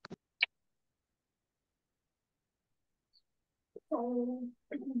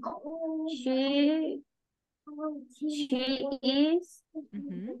 She is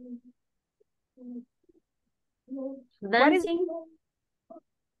dancing.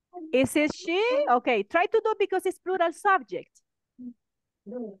 Is it she? Okay, try to do because it's plural subject.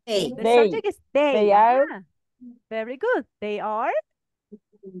 Hey. The subject is they. They are. Very good. They are.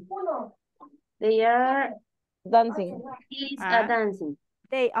 They are dancing. Dancing.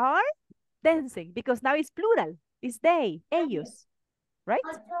 They are dancing because now it's plural. It's they, ellos. Right?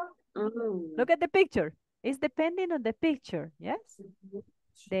 Look at the picture. It's depending on the picture. Yes?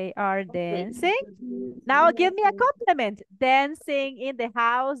 They are dancing. Now give me a compliment. Dancing in the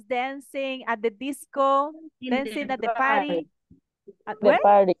house, dancing at the disco, dancing at the party. The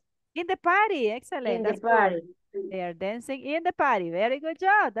party. In the party. Excellent. That's good. They are dancing in the party. Very good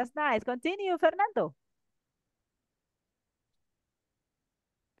job. That's nice. Continue, Fernando.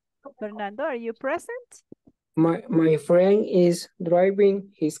 Fernando, are you present? My friend is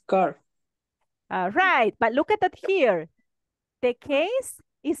driving his car. All right, but look at that here. The case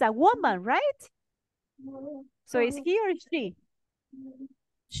is a woman, right? So is he or she?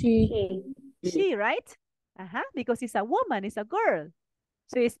 She, right? Because it's a woman, it's a girl.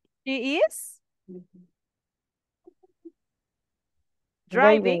 So she is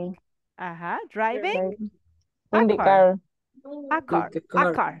driving. Driving in the car. A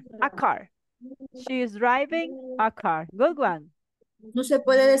car. She is driving a car. Good one. No se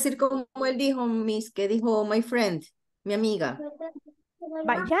puede decir como él dijo, Miss, que dijo my friend, mi amiga.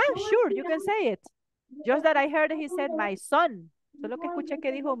 But yeah, sure, you can say it. Just that I heard he said my son. Solo que escuché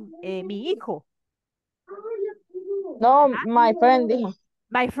que dijo mi hijo. No, my friend dijo.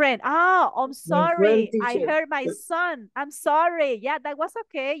 My friend. I'm sorry. I heard my son. I'm sorry. Yeah, that was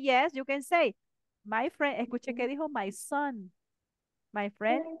okay. Yes, you can say. My friend, escuché que dijo my son. My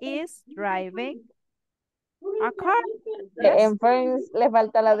friend is driving a car. Yes. En friends le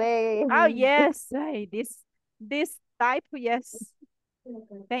falta la D. Oh, yes. Hey, this type, yes.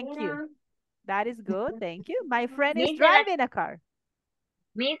 Thank you. That is good. Thank you. My friend is driving a car.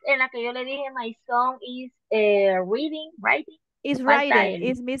 Miss, en la que yo le dije, my son is writing. Is writing.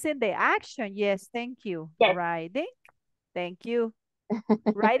 Is missing the action. Yes, thank you. Yes. Writing. Thank you.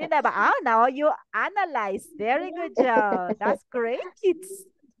 Writing about, now you analyze. Very good job. That's great, kids.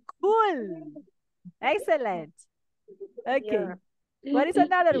 Cool. Excellent. Okay. What is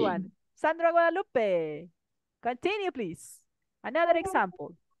another one? Sandra Guadalupe. Continue, please. Another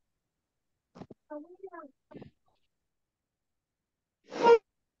example.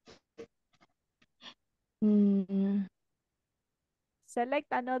 Select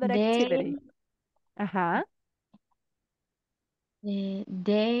another activity.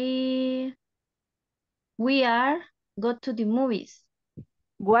 We are go to the movies.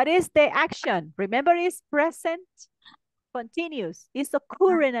 What is the action? Remember, it's present continuous. It's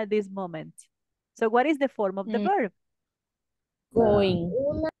occurring at this moment. So what is the form of the verb? Going.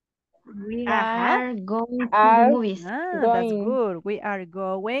 We are going to the movies. That's good. We are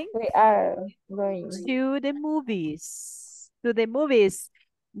going. We are going. To the movies. To the movies.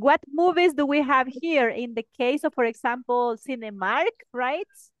 What movies do we have here? In the case of, for example, Cinemark, right?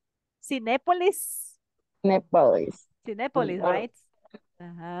 Cinepolis. Cinepolis. Cinepolis, right?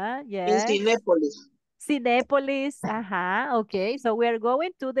 Yes. In Cinepolis. Cinepolis. Okay. So we are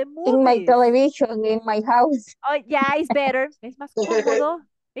going to the movies. In my television, in my house. Oh, yeah, it's better. Es más cómodo.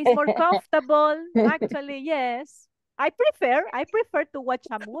 It's more comfortable. Actually, yes. I prefer to watch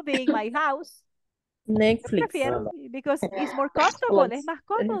a movie in my house. Netflix. Prefiero, because it's more comfortable. Es más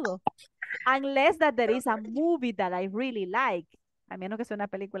cómodo. Unless that there is a movie that I really like. A menos que sea una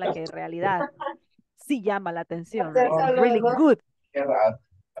película que en realidad sí llama la atención. Right? It's really good.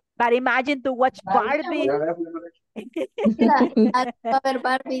 But imagine to watch Barbie. A ver,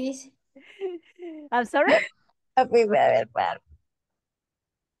 Barbie dice. I'm sorry? A ver, Barbie.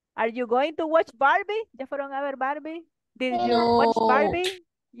 Are you going to watch Barbie? ¿Ya fueron a ver Barbie? Did you watch Barbie?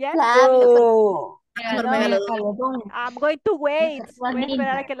 Yes. No. No. I'm going to wait. Voy a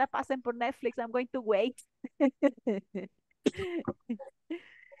esperar a que la pasen por Netflix. I'm going to wait.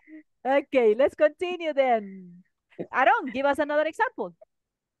 Okay, let's continue then. Aaron, give us another example.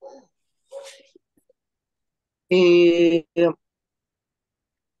 He's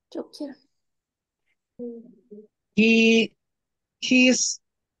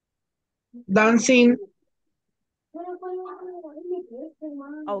dancing.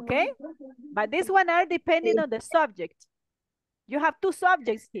 Okay, but this one are depending on the subject. You have two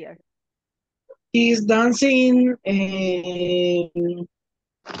subjects here. He's dancing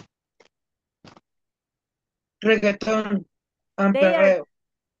reggaeton and perreo.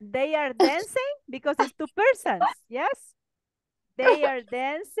 They are dancing because it's two persons, yes? They are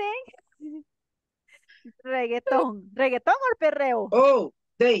dancing. Reggaeton. Reggaeton or perreo? Oh,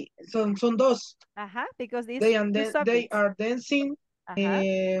 son dos. Because these they subjects. are dancing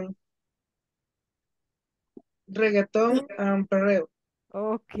reggaeton and perreo.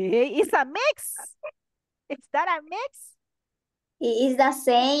 Okay, it's a mix. Is that a mix? It's the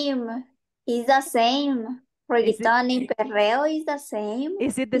same. It's the same. Reggaeton and perreo is the same.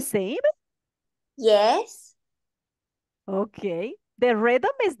 Is it the same? Yes. Okay. The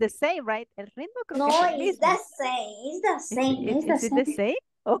rhythm is the same, right? El ritmo creo que es el it's mismo. the same. It's the same. Is it the same?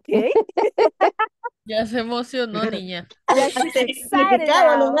 Okay. Ya se emocionó, niña. Yeah, she's excited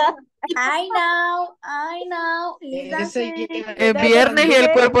now. I know. It's the same. Es viernes y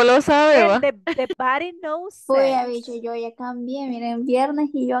el cuerpo lo sabe, ¿va? The body knows. Uy, bicho, yo ya cambié. Miren, viernes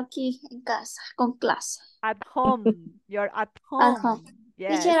y yo aquí en casa, con clase. At home. You're at home. At home.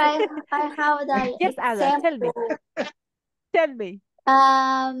 Yes. Teacher, I have the Yes, Ada, tell me. Tell me.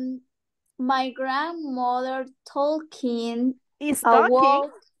 My grandmother talking is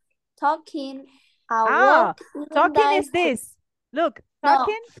talking. Talking Talking is this. Look,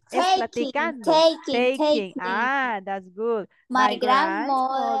 talking is platicando. Taking. That's good. My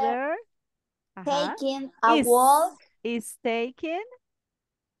grandmother taking a walk. Is taking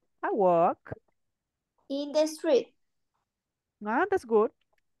a walk. In the street. That's good.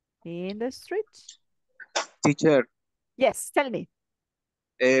 In the street. Teacher. Yes, tell me.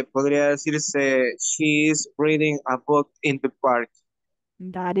 Podría decirse, she is reading a book in the park.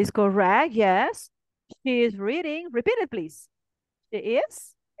 That is correct, yes. She is reading. Repeat it, please. She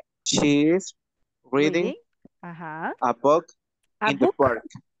is? She is reading a book in the park.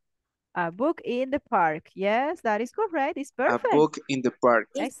 A book in the park. Yes, that is correct. It's perfect. A book in the park.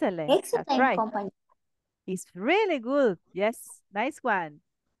 Excellent. Excellent. That's right. Company. It's really good. Yes, nice one.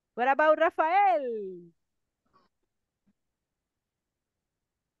 What about Rafael?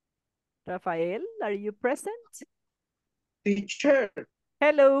 Rafael, are you present? Teacher.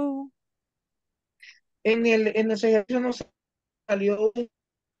 Hello. En el ejercicio no salió. ¿Le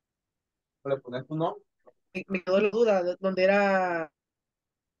pones tu nombre? Me quedó la duda donde era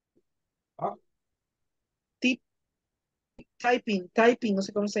typing, no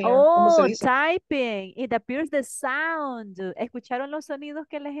sé cómo se llama. ¿Cómo se dice? Typing. It appears the sound. ¿Escucharon los sonidos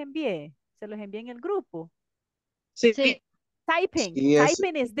que les envié? Se los envié en el grupo. Sí. Typing. Yes,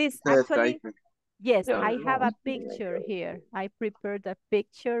 typing is this. Actually, Yes, I have a picture here. I prepared a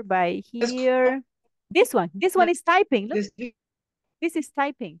picture by here. This one is typing. Look, this is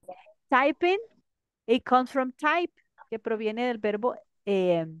typing. Typing, it comes from type, que proviene del verbo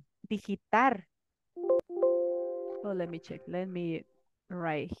digitar. Oh, let me check. Let me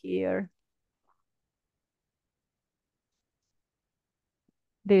write here.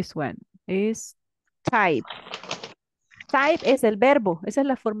 This one is type. Type es el verbo. Esa es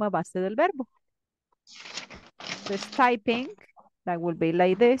la forma base del verbo. This typing, that will be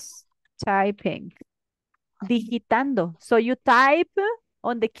like this. Typing. Digitando. So you type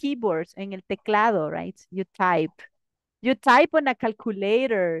on the keyboards, en el teclado, right? You type. You type on a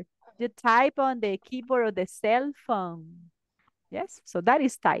calculator. You type on the keyboard of the cell phone. Yes, so that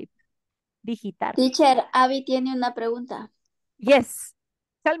is type. Digitar. Teacher, Abby tiene una pregunta. Yes.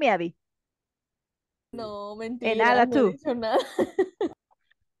 Tell me, Abby. No, mentira. And Ada no too. he dicho nada.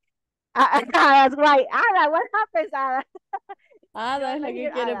 That's right. Ada, what happens, Ada? Ada es la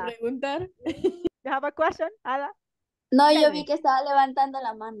que quiere Ada. preguntar. You have a question, Ada? No, Tell yo me. vi que estaba levantando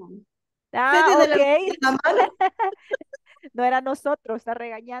la mano. Ah, Tiene ok. la mano. No era nosotros, está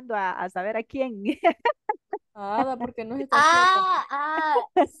regañando a saber a quién. Ada, porque no está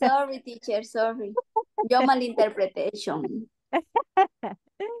quieta. Sorry, teacher, sorry. Yo malinterpretation.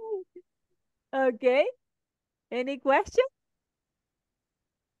 Okay. Any question?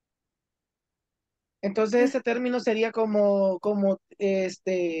 Entonces ese término sería como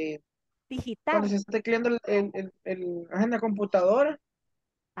digitar. Cuando se está tecleando en la computadora.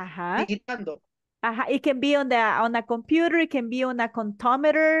 Ajá. Digitando. Ajá. It can be on a computer, it can be on a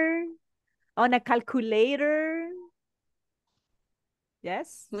contometer, on a calculator.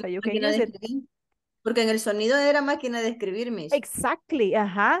 Yes, so you can use it. Porque en el sonido era máquina de escribir, Miss. Exactly,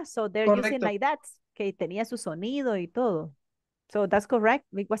 ajá. So they're Correcto. using like that, que tenía su sonido y todo. So that's correct.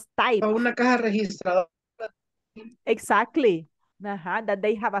 It was type. O una caja registradora. Exactly. Ajá, that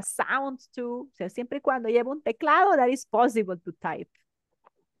they have a sound too. O sea, siempre y cuando lleva un teclado, that is possible to type.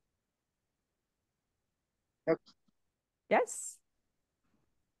 Okay. Yes.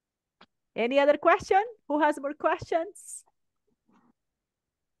 Any other question? Who has more questions?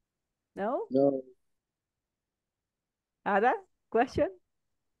 No? No. Ada, question?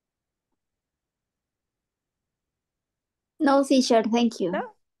 No, teacher, thank you.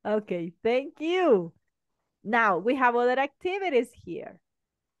 No? Okay, thank you. Now, we have other activities here.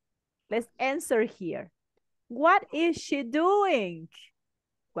 Let's answer here. What is she doing?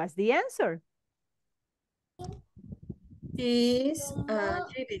 What's the answer? She's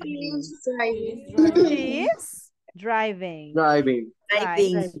driving. She's driving. Driving.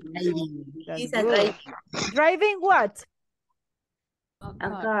 Driving. That's She's good. driving. Driving what? A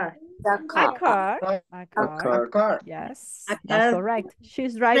car. A car. A car. Yes, A that's car. correct.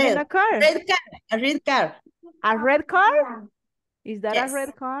 She's driving Red. a car. Red car. A red car. A red car? Is that Yes. a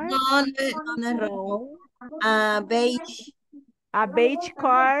red car? No. A beige. A beige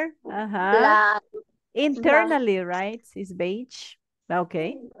car. Black. Internally, right? It's beige.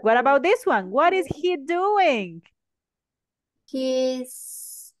 Okay. What about this one? What is he doing?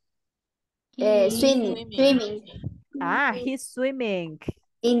 He's swimming. He's swimming.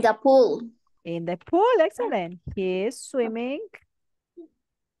 In the pool. In the pool, excellent. He is swimming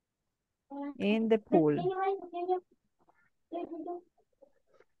in the pool.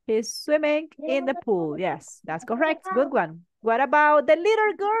 He's swimming in the pool. Yes, that's correct. Good one. What about the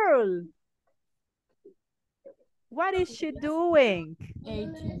little girl? What is she doing?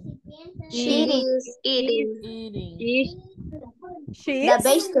 She is eating. She The is?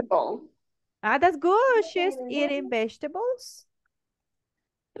 vegetable. That's good. She's eating vegetables.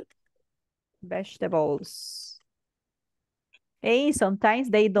 Vegetables. Hey, sometimes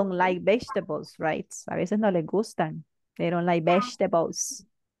they don't like vegetables, right? A veces no les gustan. They don't like vegetables.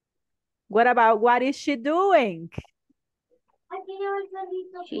 What about what is she doing?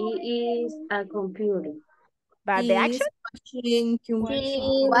 She is a computer. But the action? Watching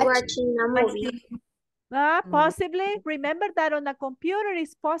a movie. Possibly. Remember that on a computer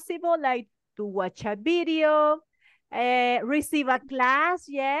it's possible like to watch a video, receive a class.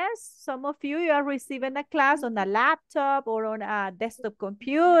 Yes, some of you are receiving a class on a laptop or on a desktop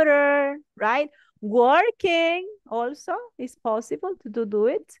computer, right? Working also is possible to do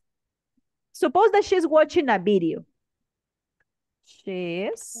it. Suppose that she's watching a video.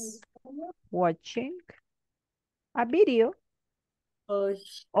 She's watching a video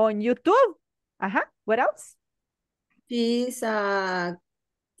on YouTube. What else? She's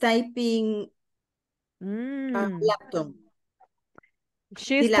typing laptop.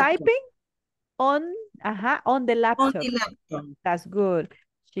 She's typing on the laptop. On the laptop. That's good.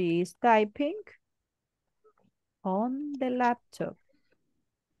 She's typing on the laptop.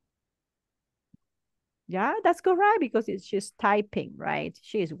 Yeah, that's correct because she's typing, right?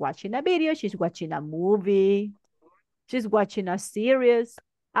 She's watching a video, she's watching a movie, she's watching a series,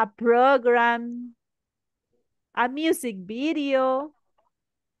 a program, a music video.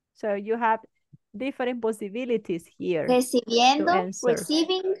 So you have different possibilities here to Recibiendo, answer.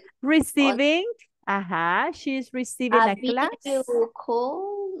 receiving. Receiving, she's receiving a class. Video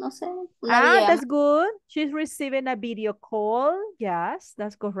call, no sé. Una That's good. She's receiving a video call. Yes,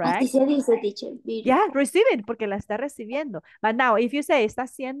 that's correct. Así se dice, teacher. Yeah, receiving, porque la está recibiendo. But now, if you say, está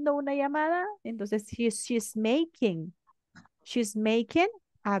haciendo una llamada, entonces she's making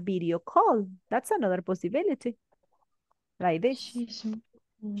a video call. That's another possibility. Like this.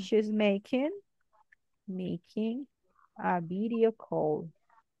 She's making a video call.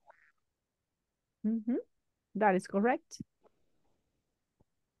 That is correct.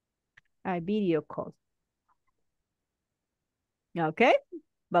 A video call. Okay,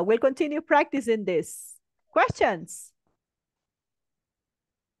 but we'll continue practicing this. Questions?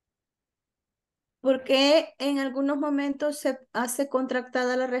 ¿Por qué en algunos momentos se hace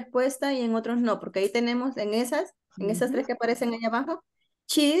contractada la respuesta y en otros no? Porque ahí tenemos en esas tres que aparecen ahí abajo,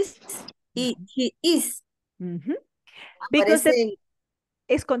 she's y he is. Because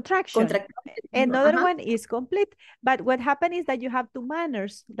it's contraction. Another one is complete. But what happens is that you have two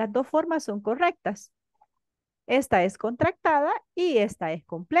manners. Las dos formas son correctas. Esta es contractada y esta es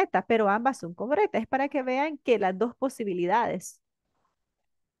completa, pero ambas son correctas. Es para que vean que las dos posibilidades.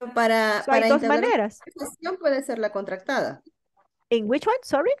 Para hay dos maneras. Puede ser la contractada. ¿In which one?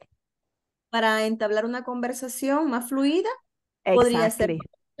 Sorry. Para entablar una conversación más fluida, podría ser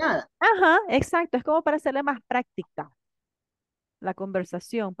contractada. Exacto. Es como para hacerla más práctica. La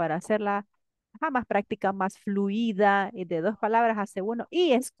conversación, para hacerla más práctica, más fluida, y de dos palabras hace uno.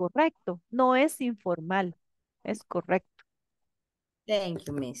 Y es correcto. No es informal. Es correcto. Thank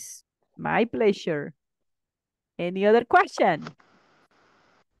you, Miss. My pleasure. Any other question?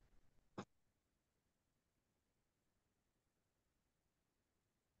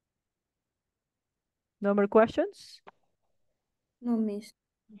 No more questions? No, Miss.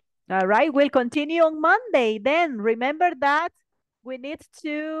 All right, we'll continue on Monday. Then remember that we need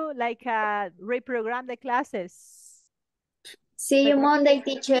to reprogram the classes. See you Monday,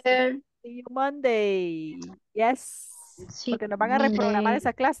 teacher. See you Monday. Yes. Porque nos van a reprogramar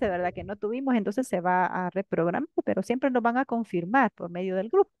esa clase, ¿verdad? Que no tuvimos, entonces se va a reprogramar, pero siempre nos van a confirmar por medio del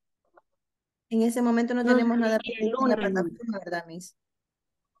grupo. En ese momento no tenemos nada en la plataforma, ¿verdad, Miss?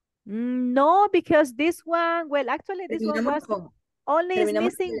 No, because this one, well, actually this one was only is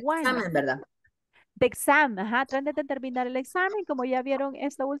missing one. Examen, ¿verdad? The exam, traten de terminar el examen. Como ya vieron,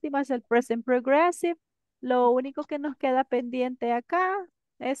 esta última es el present progressive. Lo único que nos queda pendiente acá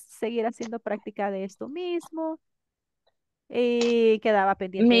es seguir haciendo práctica de esto mismo. Y quedaba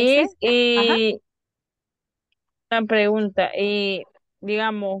pendiente. Miss, una pregunta.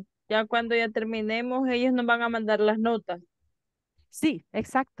 Digamos, ya cuando ya terminemos, ellos nos van a mandar las notas. Sí,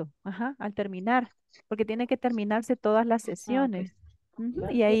 exacto. Al terminar. Porque tienen que terminarse todas las sesiones.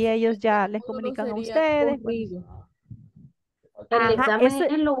 Y ahí ellos ya les comunican a ustedes. El examen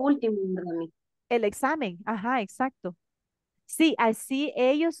es lo último, ¿verdad? El examen, exacto. Sí, así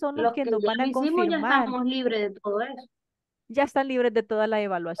ellos son los que nos van a confirmar. Ya estamos libres de todo eso. Ya están libres de toda la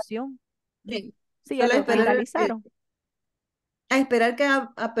evaluación. Sí, ya lo finalizaron. A esperar que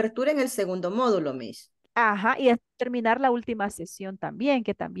aperturen el segundo módulo, Miss. Y a terminar la última sesión también,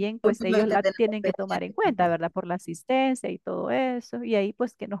 que también pues ellos la tienen que tomar en cuenta, ¿verdad? Por la asistencia y todo eso. Y ahí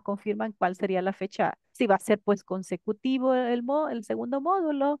pues que nos confirman cuál sería la fecha, si va a ser pues consecutivo el segundo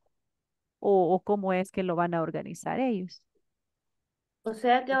módulo o cómo es que lo van a organizar ellos. O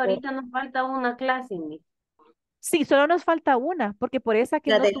sea que ahorita nos falta una clase, Miss. Sí, solo nos falta una, porque por esa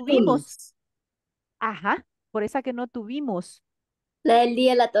que no tuvimos. Por esa que no tuvimos. La del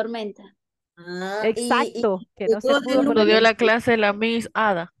día de la tormenta. Exacto. Que no se pudo. Lo dio la clase la Miss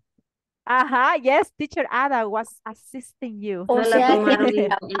Ada. Yes, teacher Ada was assisting you. O sea que mi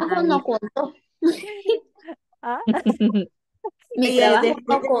trabajo no contó. Mi trabajo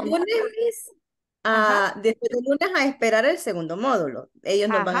no contó. Después de lunes a esperar el segundo módulo. Ellos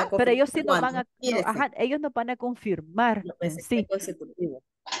nos van a confirmar. Pero ellos sí nos van a, ellos nos van a confirmar. Sí.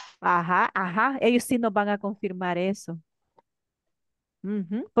 Ellos sí nos van a confirmar eso.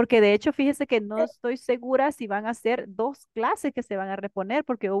 Porque de hecho, fíjese que no estoy segura si van a ser 2 clases que se van a reponer,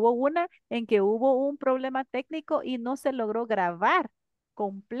 porque hubo una en que hubo un problema técnico y no se logró grabar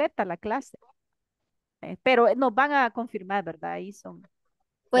completa la clase. Pero nos van a confirmar, ¿verdad? Ahí son.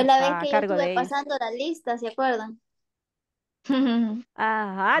 Pues la vez que yo estuve pasando la lista, ¿se acuerdan?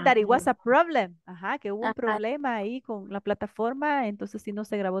 Ajá, that it was a problem. Ajá, que hubo un problema ahí con la plataforma, entonces sí no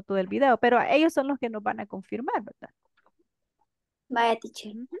se grabó todo el video, pero ellos son los que nos van a confirmar, ¿verdad? Vaya,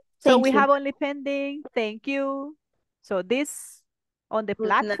 teacher. So Thank we you. have only pending. Thank you. So this on the Good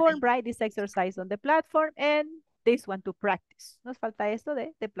platform, night. right? This exercise on the platform and this one to practice. Nos falta esto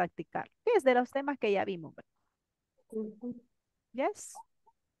de practicar. Que es de los temas que ya vimos. Yes?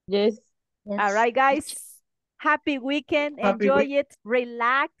 Yes. All right, guys. Happy weekend. Happy Enjoy week- it.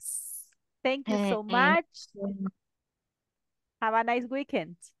 Relax. Thank you so much. Have a nice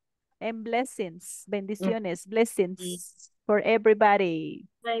weekend. And blessings. Bendiciones. Blessings for everybody.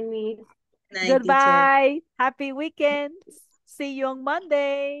 I miss. Night, Goodbye. Happy weekend. See you on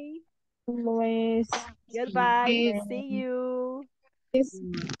Monday. Pues, Goodbye. See you.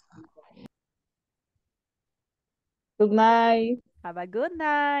 good night. Have a good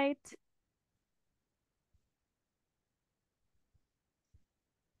night.